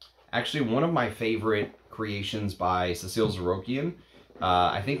actually one of my favorite creations by Cecile Zarokian.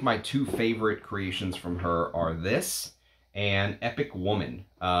 I think my 2 favorite creations from her are this and Epic Woman,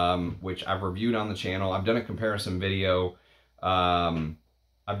 which I've reviewed on the channel. I've done a comparison video.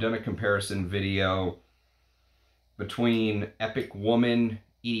 Between Epic Woman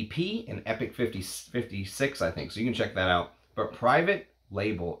EDP and Epic 56, I think. So you can check that out. But Private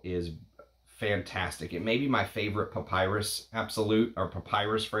Label is fantastic. It may be my favorite Papyrus Absolute or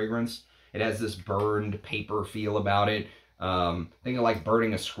Papyrus fragrance. It has this burned paper feel about it. Think of like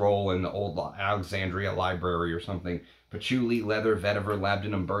burning a scroll in the old Alexandria library or something. Patchouli, leather, vetiver,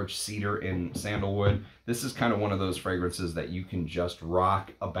 labdanum, birch, cedar, and sandalwood. This is kind of one of those fragrances that you can just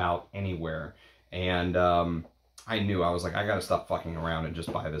rock about anywhere. And I knew, I was like, I gotta stop fucking around and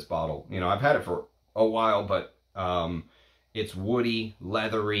just buy this bottle. You know, I've had it for a while, but it's woody,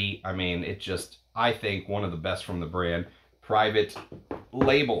 leathery. I mean, it just, I think, one of the best from the brand. Private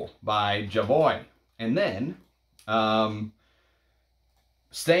Label by Javoy. And then,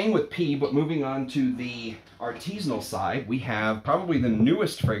 staying with P, but moving on to the artisanal side, we have probably the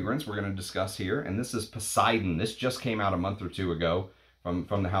newest fragrance we're going to discuss here, and this is Poseidon. This just came out a month or 2 ago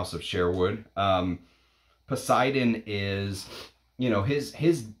from the House of Sherwood. Poseidon is, you know, his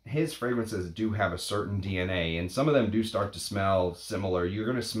fragrances do have a certain DNA, and some of them do start to smell similar. You're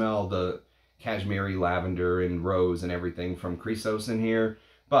going to smell the cashmere, lavender, and rose and everything from Chrysos in here,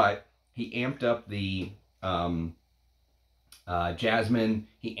 but he amped up the jasmine,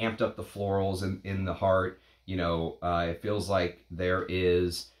 he amped up the florals in the heart. You know, it feels like there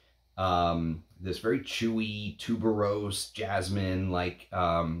is this very chewy tuberose jasmine, like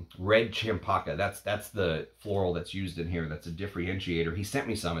red champaca. That's the floral that's used in here. That's a differentiator. He sent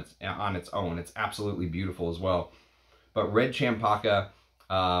me some. It's on its own. It's absolutely beautiful as well. But red champaca,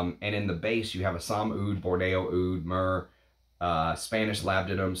 and in the base you have Assam oud, Borneo oud, myrrh, Spanish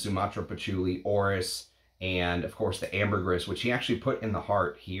labdanum, Sumatra patchouli, orris, and of course the ambergris, which he actually put in the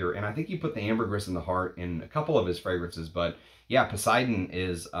heart here. And I think he put the ambergris in the heart in a couple of his fragrances. But yeah, Poseidon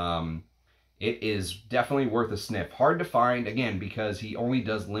is, it is definitely worth a sniff. Hard to find, again, because he only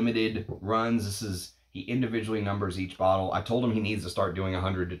does limited runs. He individually numbers each bottle. I told him he needs to start doing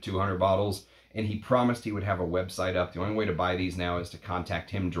 100 to 200 bottles, and he promised he would have a website up. The only way to buy these now is to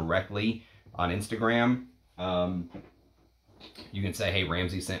contact him directly on Instagram. You can say, hey,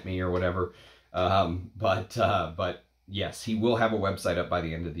 Ramsey sent me or whatever. But yes, he will have a website up by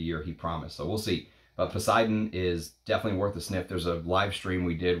the end of the year, he promised. So we'll see. But Poseidon is definitely worth a sniff. There's a live stream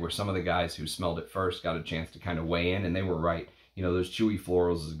we did where some of the guys who smelled it first got a chance to kind of weigh in, and they were right. You know, those chewy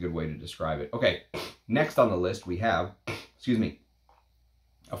florals is a good way to describe it. Okay, next on the list we have, excuse me,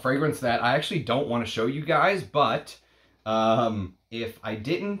 a fragrance that I actually don't want to show you guys, but if I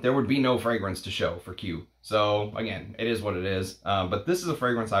didn't, there would be no fragrance to show for Q. So again, it is what it is. But this is a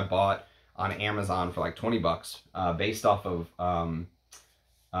fragrance I bought on Amazon for like 20 bucks, based off of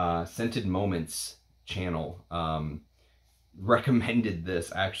Scented Moments channel. Recommended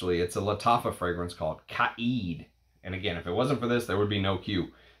this, actually. It's a Latafa fragrance called Kaid. And again, if it wasn't for this, there would be no Q.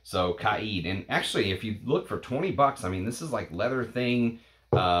 So Kaid. And actually, if you look for 20 bucks, I mean, this is like leather thing.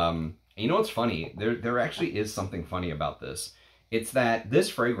 You know what's funny? There actually is something funny about this. It's that this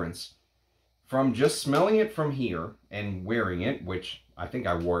fragrance, from just smelling it from here and wearing it, which I think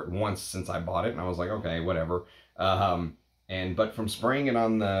I wore it once since I bought it, and I was like, okay, whatever. But from spraying it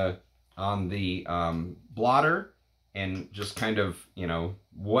on the blotter and just kind of, you know,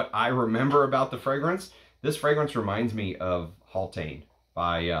 what I remember about the fragrance, this fragrance reminds me of Haultain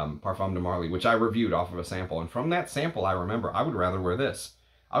by Parfum de Marly, which I reviewed off of a sample. And from that sample, I remember I would rather wear this.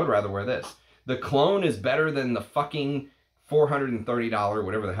 I would rather wear this. The cologne is better than the fucking $430,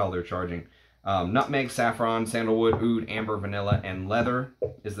 whatever the hell they're charging. Nutmeg, saffron, sandalwood, oud, amber, vanilla, and leather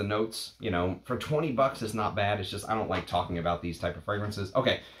is the notes. You know, for 20 bucks is not bad. It's just I don't like talking about these type of fragrances.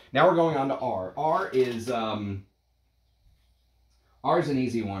 Okay, now we're going on to R. R is an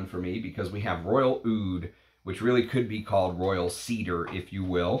easy one for me because we have Royal Oud, which really could be called Royal Cedar, if you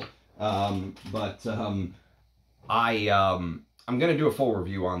will. I'm going to do a full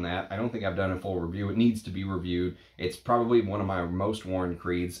review on that. I don't think I've done a full review. It needs to be reviewed. It's probably one of my most worn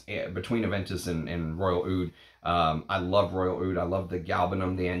creeds between Aventus and Royal Oud. I love Royal Oud. I love the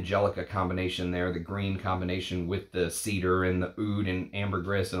galbanum, the angelica combination there, the green combination with the cedar and the oud and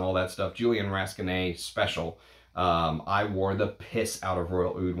ambergris and all that stuff. Julian Rascanet special. I wore the piss out of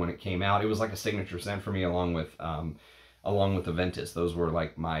Royal Oud when it came out. It was like a signature scent for me along with Aventus. Those were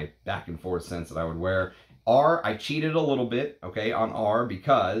like my back and forth scents that I would wear. R, I cheated a little bit, okay, on R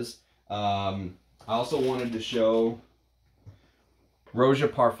because I also wanted to show Roja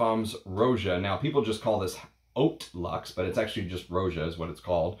Parfums Roja. Now, people just call this Haute Luxe, but it's actually just Roja is what it's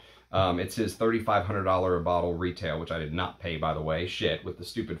called. It's his $3,500 a bottle retail, which I did not pay, by the way. Shit, with the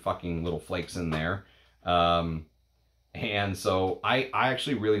stupid fucking little flakes in there. And so I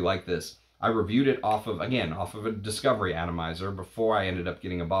actually really like this. I reviewed it off of a Discovery atomizer before I ended up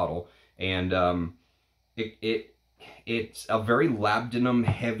getting a bottle. And it's a very labdanum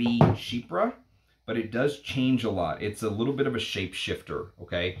heavy Chypre, but it does change a lot. It's a little bit of a shapeshifter,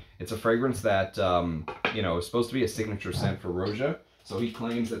 okay? It's a fragrance that, you know, is supposed to be a signature scent for Roja. So he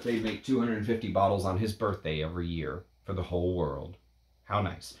claims that they make 250 bottles on his birthday every year for the whole world. How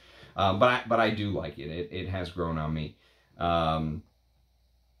nice. But I do like it. It has grown on me.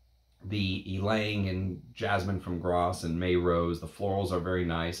 The ylang and jasmine from Gras and May Rose, the florals are very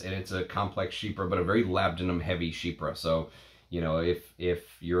nice, and it's a complex Chypre, but a very labdanum heavy Chypre. So, you know,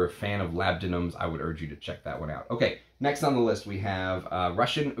 if you're a fan of labdanums, I would urge you to check that one out. Okay, next on the list we have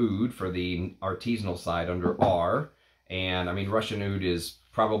Russian Oud for the artisanal side under R. And I mean, Russian Oud is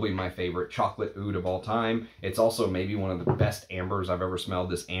probably my favorite chocolate oud of all time. It's also maybe one of the best ambers I've ever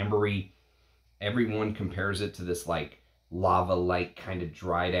smelled. This ambery, everyone compares it to this like lava-like kind of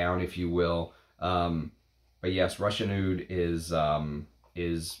dry down, if you will. But yes, Russian Oud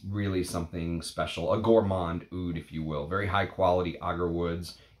is really something special. A gourmand oud, if you will. Very high quality agar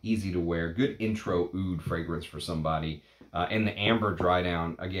woods, easy to wear. Good intro oud fragrance for somebody. And the amber dry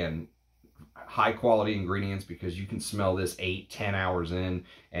down, again, high quality ingredients because you can smell this 8-10 hours in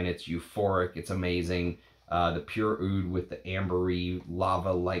and it's euphoric. It's amazing. The pure oud with the ambery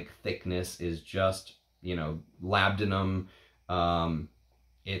lava-like thickness is just, you know, labdanum.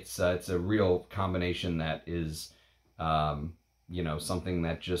 It's a real combination that is, you know, something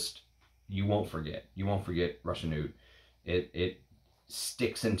that just you won't forget. You won't forget Russian Oud. It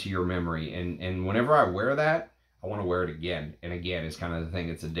sticks into your memory, and whenever I wear that, I want to wear it again and again. Is kind of the thing.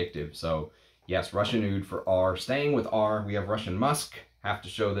 It's addictive. So yes, Russian Oud for R. Staying with R, we have Russian Musk. Have to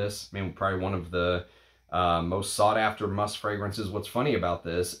show this. I mean, probably one of the most sought after musk fragrances. What's funny about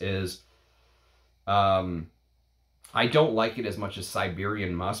this is, I don't like it as much as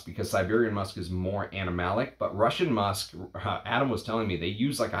Siberian musk because Siberian musk is more animalic, but Russian musk, Adam was telling me, they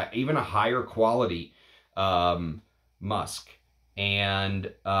use like even a higher quality musk, and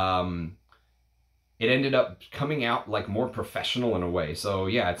it ended up coming out like more professional in a way. So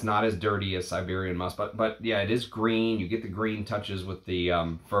yeah, it's not as dirty as Siberian musk, but yeah, it is green. You get the green touches with the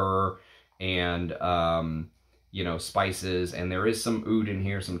fir and you know, spices, and there is some oud in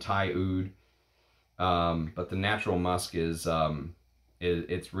here, some Thai oud. But the natural musk is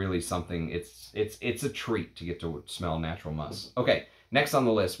it's really something. It's a treat to get to smell natural musk. Okay, next on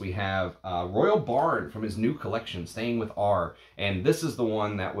the list, we have Royal Barn from his new collection, Staying with R. And this is the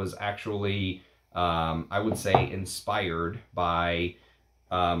one that was actually, I would say, inspired by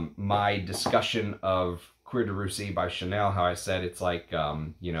my discussion of Cuirtis by Chanel, how I said it's like,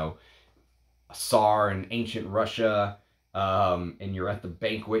 you know, a Tsar in ancient Russia, and you're at the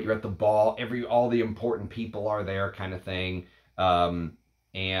banquet, you're at the ball, all the important people are there kind of thing. Then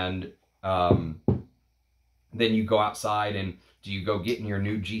you go outside, and do you go get in your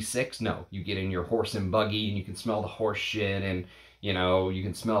new G6? No, you get in your horse and buggy, and you can smell the horse shit, and, you know, you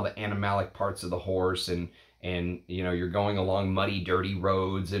can smell the animalic parts of the horse, and you know, you're going along muddy, dirty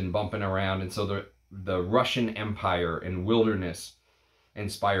roads and bumping around. And so the Russian Empire and wilderness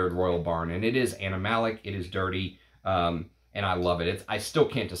inspired Royal Barn, and it is animalic, it is dirty, and I love it. I still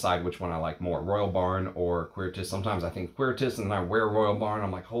can't decide which one I like more, Royal Barn or Cuirtis. Sometimes I think Cuirtis, and then I wear Royal Barn,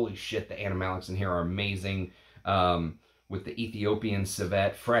 I'm like, holy shit, the animalics in here are amazing. With the Ethiopian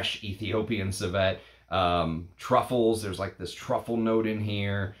civet, fresh Ethiopian civet, truffles, there's like this truffle note in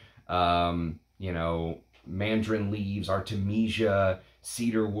here, you know, mandarin leaves, artemisia,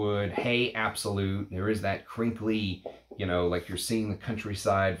 cedar wood, hay absolute. There is that crinkly, you know, like you're seeing the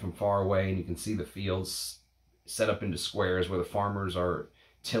countryside from far away, and you can see the fields set up into squares where the farmers are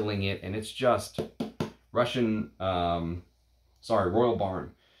tilling it, and it's just Russian, Royal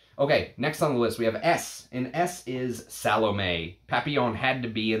Barn. Okay, next on the list we have S, and S is Salome. Papillon had to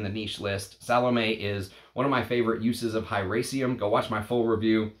be in the niche list. Salome is one of my favorite uses of Hyraceum. Go watch my full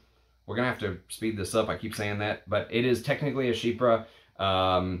review. We're going to have to speed this up, I keep saying that, but it is technically a Chypre.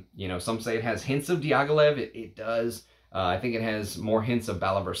 You know, some say it has hints of Diaghilev. It does. I think it has more hints of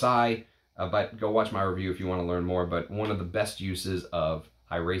Bvlgari, but go watch my review if you want to learn more. But one of the best uses of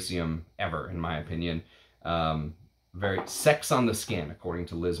Hyraceum ever, in my opinion. Very sex on the skin, according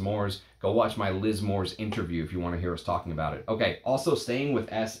to Liz Moore's. Go watch my Liz Moore's interview if you want to hear us talking about it. Okay, also staying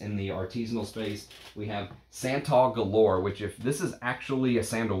with S in the artisanal space, we have Santal Galore, which this is actually a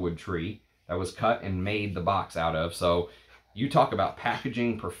sandalwood tree that was cut and made the box out of. So you talk about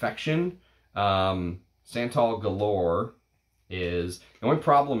packaging perfection. Santal Galore is, the only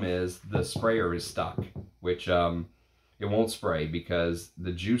problem is the sprayer is stuck, which it won't spray because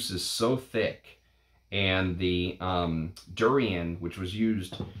the juice is so thick. And the durian, which was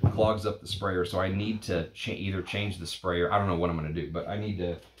used, clogs up the sprayer. So I need to either change the sprayer. I don't know what I'm going to do, but I need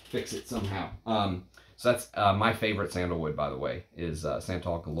to fix it somehow. So that's my favorite sandalwood, by the way, is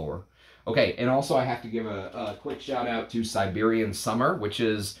Santal Galore. Okay, and also I have to give a quick shout out to Siberian Summer, which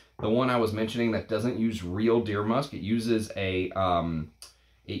is the one I was mentioning that doesn't use real deer musk. It uses a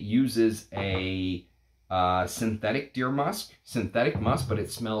synthetic deer musk, but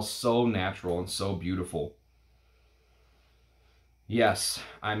it smells so natural and so beautiful. Yes,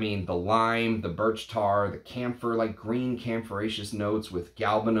 I mean the lime, the birch tar, the camphor, like green camphoraceous notes with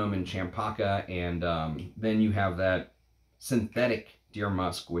galbanum and champaca, and then you have that synthetic deer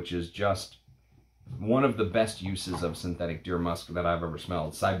musk, which is just one of the best uses of synthetic deer musk that I've ever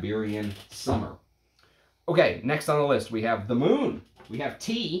smelled. Siberian Summer. Okay, next on the list we have the moon. We have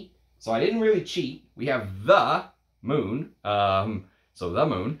T. So I didn't really cheat. We have the moon, so the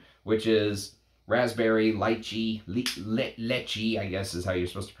moon, which is raspberry, lychee, lechi, I guess is how you're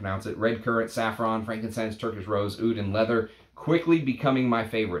supposed to pronounce it, red currant, saffron, frankincense, Turkish rose, oud, and leather, quickly becoming my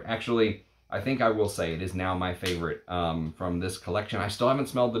favorite. Actually, I think I will say it is now my favorite from this collection. I still haven't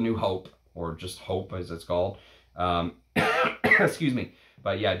smelled the new Hope, or just Hope as it's called. Excuse me.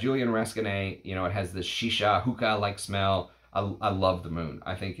 But yeah, Julian Rasconnay, you know, it has this shisha, hookah-like smell. I love the moon.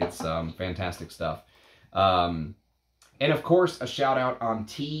 I think it's fantastic stuff. And of course, a shout out on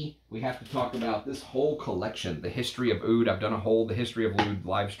tea. We have to talk about this whole collection, the history of oud. I've done the history of oud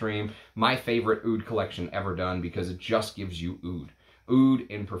live stream. My favorite oud collection ever done because it just gives you oud. Oud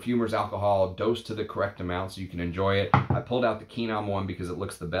in perfumer's alcohol, dosed to the correct amount so you can enjoy it. I pulled out the Quinam one because it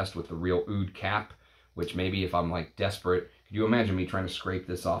looks the best with the real oud cap, which maybe if I'm like desperate, could you imagine me trying to scrape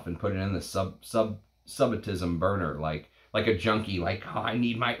this off and put it in the subatism burner, like a junkie, like, oh, I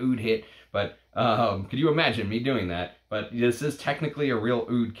need my oud hit. But could you imagine me doing that? But this is technically a real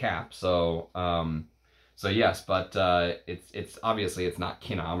oud cap, so yes, but it's obviously it's not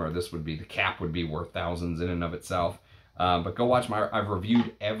Quinam, or the cap would be worth thousands in and of itself. But go watch I've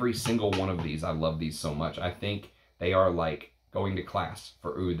reviewed every single one of these. I love these so much. I think they are like going to class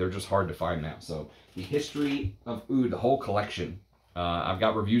for oud. They're just hard to find now. So the history of oud, the whole collection, I've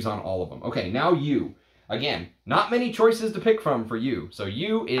got reviews on all of them. Okay, now you. Again, not many choices to pick from for you. So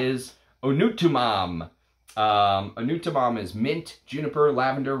you is Onutumam. Onutumam is mint, juniper,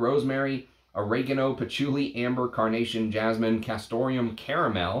 lavender, rosemary, oregano, patchouli, amber, carnation, jasmine, castoreum,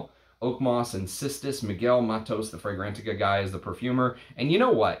 caramel, Oak Moss and Cistus. Miguel Matos, the Fragrantica guy, is the perfumer. And you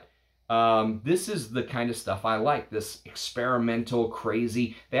know what? This is the kind of stuff I like. This experimental,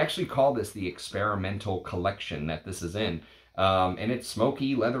 crazy. They actually call this the experimental collection that this is in. And it's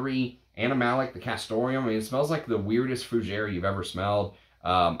smoky, leathery, animalic, the castoreum. I mean, it smells like the weirdest fougere you've ever smelled.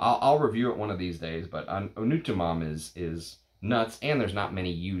 I'll review it one of these days, but Onutumam is nuts, and there's not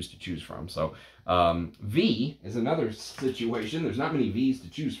many U's to choose from. So V is another situation. There's not many V's to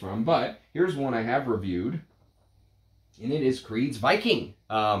choose from, but here's one I have reviewed, and it is Creed's Viking.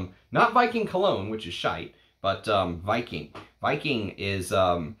 Not Viking Cologne, which is shite, but Viking. Viking is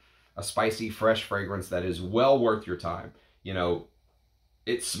a spicy, fresh fragrance that is well worth your time. You know,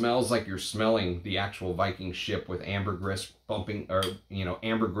 it smells like you're smelling the actual Viking ship with ambergris bumping, or, you know,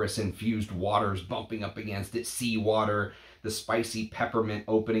 ambergris infused waters bumping up against it, seawater. The spicy peppermint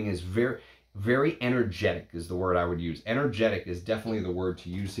opening is very, very energetic is the word I would use. Energetic is definitely the word to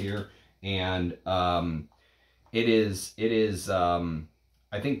use here. And it is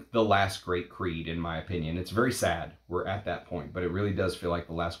I think the last great Creed, in my opinion. It's very sad we're at that point, but it really does feel like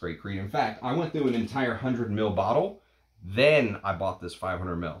the last great Creed. In fact, I went through an entire 100 ml bottle. Then I bought this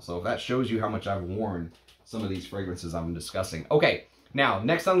 500 ml. So if that shows you how much I've worn some of these fragrances I'm discussing. Okay, now,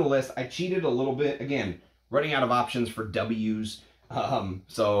 next on the list, I cheated a little bit. Again, running out of options for W's. If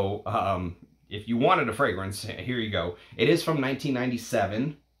you wanted a fragrance, here you go. It is from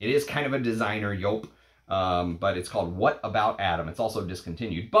 1997. It is kind of a designer, yope. But it's called What About Adam? It's also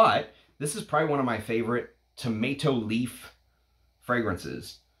discontinued. But this is probably one of my favorite tomato leaf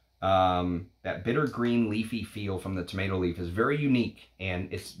fragrances. That bitter green leafy feel from the tomato leaf is very unique,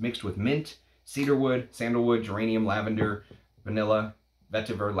 and it's mixed with mint, cedarwood, sandalwood, geranium, lavender, vanilla,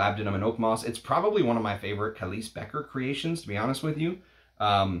 vetiver, labdanum, and oak moss. It's probably one of my favorite Khalees Becker creations, to be honest with you.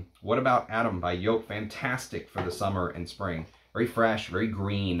 What About Adam by Yoke? Fantastic for the summer and spring. Very fresh, very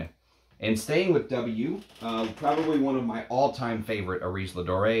green. And staying with W, probably one of my all-time favorite Aris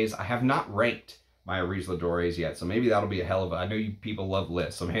Ladores. I have not ranked my Aris Ladores yet, so maybe that'll be a hell of a... I know you people love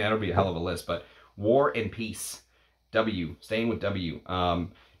lists, so maybe that'll be a hell of a list. But War and Peace, W, staying with W.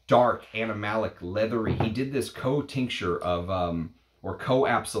 Dark, animalic, leathery. He did this co-tincture of, or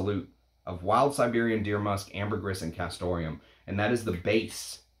co-absolute of wild Siberian deer musk, ambergris, and castoreum. And that is the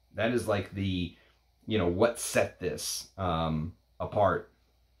base. That is like the, you know, what set this apart.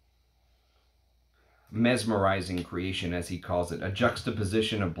 Mesmerizing creation, as he calls it. A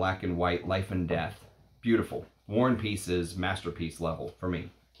juxtaposition of black and white, life and death. Beautiful. War and Peace is masterpiece level for me.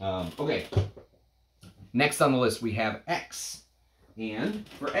 Okay. Next on the list, we have X. And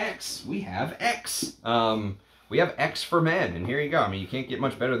for X, we have X. We have X for men. And here you go. I mean, you can't get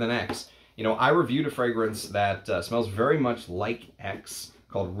much better than X. You know, I reviewed a fragrance that smells very much like X,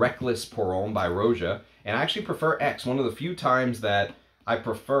 called Reckless Pour Homme by Roja. And I actually prefer X. One of the few times that I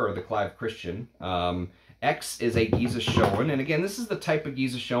prefer the Clive Christian. X is a Giza Schoen, and again, this is the type of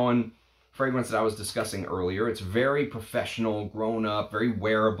Giza Schoen fragrance that I was discussing earlier. It's very professional, grown up, very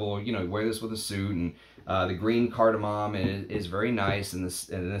wearable. You know, you wear this with a suit, and the green cardamom is very nice, and the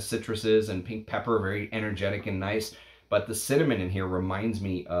citruses and pink pepper, very energetic and nice. But the cinnamon in here reminds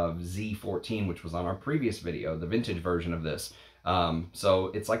me of Z14, which was on our previous video, the vintage version of this. So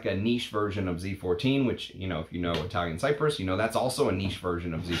it's like a niche version of Z14, which, you know, if you know Italian Cypress, you know that's also a niche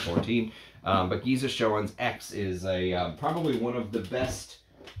version of Z14. But Giza Schoen's X is a probably one of the best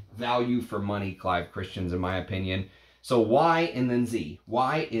value for money Clive Christians, in my opinion. So Y and then Z.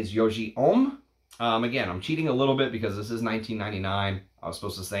 Y is Yoji Homme. Again, I'm cheating a little bit because this is 1999. I was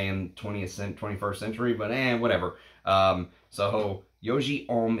supposed to say in 21st century, but whatever. So Yoji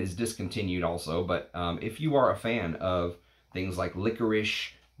Homme is discontinued also, but if you are a fan of things like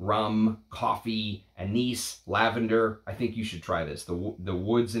licorice, rum, coffee, anise, lavender, I think you should try this. The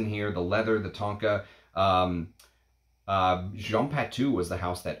woods in here, the leather, the tonka. Jean Patou was the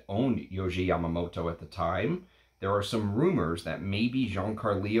house that owned Yoji Yamamoto at the time. There are some rumors that maybe Jean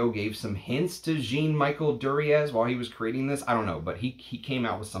Carlio gave some hints to Jean-Michel Duriez while he was creating this. I don't know, but he came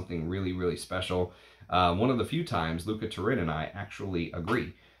out with something really, really special. One of the few times Luca Turin and I actually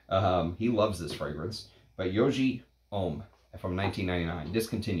agree. He loves this fragrance. But Yoji Homme from 1999,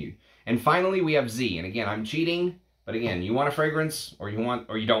 discontinued. And finally, we have Z. And again, I'm cheating, but again, you want a fragrance or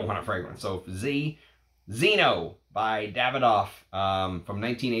you don't want a fragrance. So for Z, Zeno by Davidoff from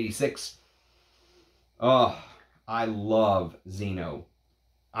 1986. Oh, I love Zeno.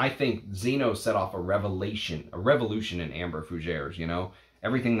 I think Zeno set off a revolution in amber fougères, you know?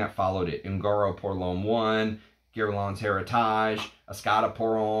 Everything that followed it. Ungaro Pour l'Homme 1, Guerlain's Heritage, Escada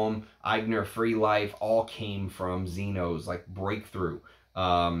Pour Homme, Eigner Free Life, all came from Zeno's like breakthrough.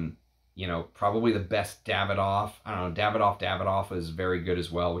 You you know, probably the best Davidoff. I don't know, Davidoff is very good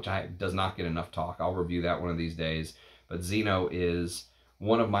as well, which does not get enough talk. I'll review that one of these days. But Zeno is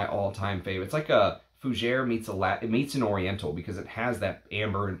one of my all-time favorites. It's like a Fougere meets it meets an Oriental, because it has that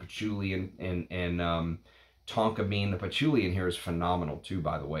amber and patchouli and tonka bean. The patchouli in here is phenomenal too,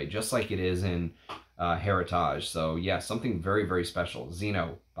 by the way, just like it is in Heritage. So yeah, something very, very special.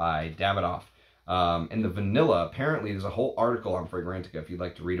 Zeno by Davidoff. And the vanilla, apparently there's a whole article on Fragrantica if you'd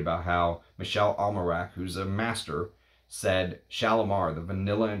like to read about how Michel Almerac, who's a master, said Shalimar, the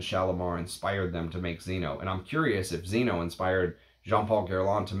vanilla in Shalimar inspired them to make Zeno. And I'm curious if Zeno inspired Jean-Paul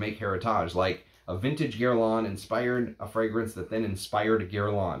Guerlain to make Heritage, like a vintage Guerlain inspired a fragrance that then inspired a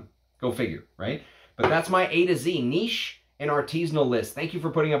Guerlain. Go figure, right? But that's my A to Z niche and artisanal list. Thank you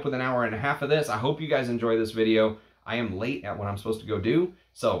for putting up with an hour and a half of this. I hope you guys enjoy this video. I am late at what I'm supposed to go do,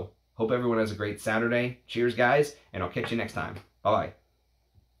 so hope everyone has a great Saturday. Cheers, guys, and I'll catch you next time. Bye-bye.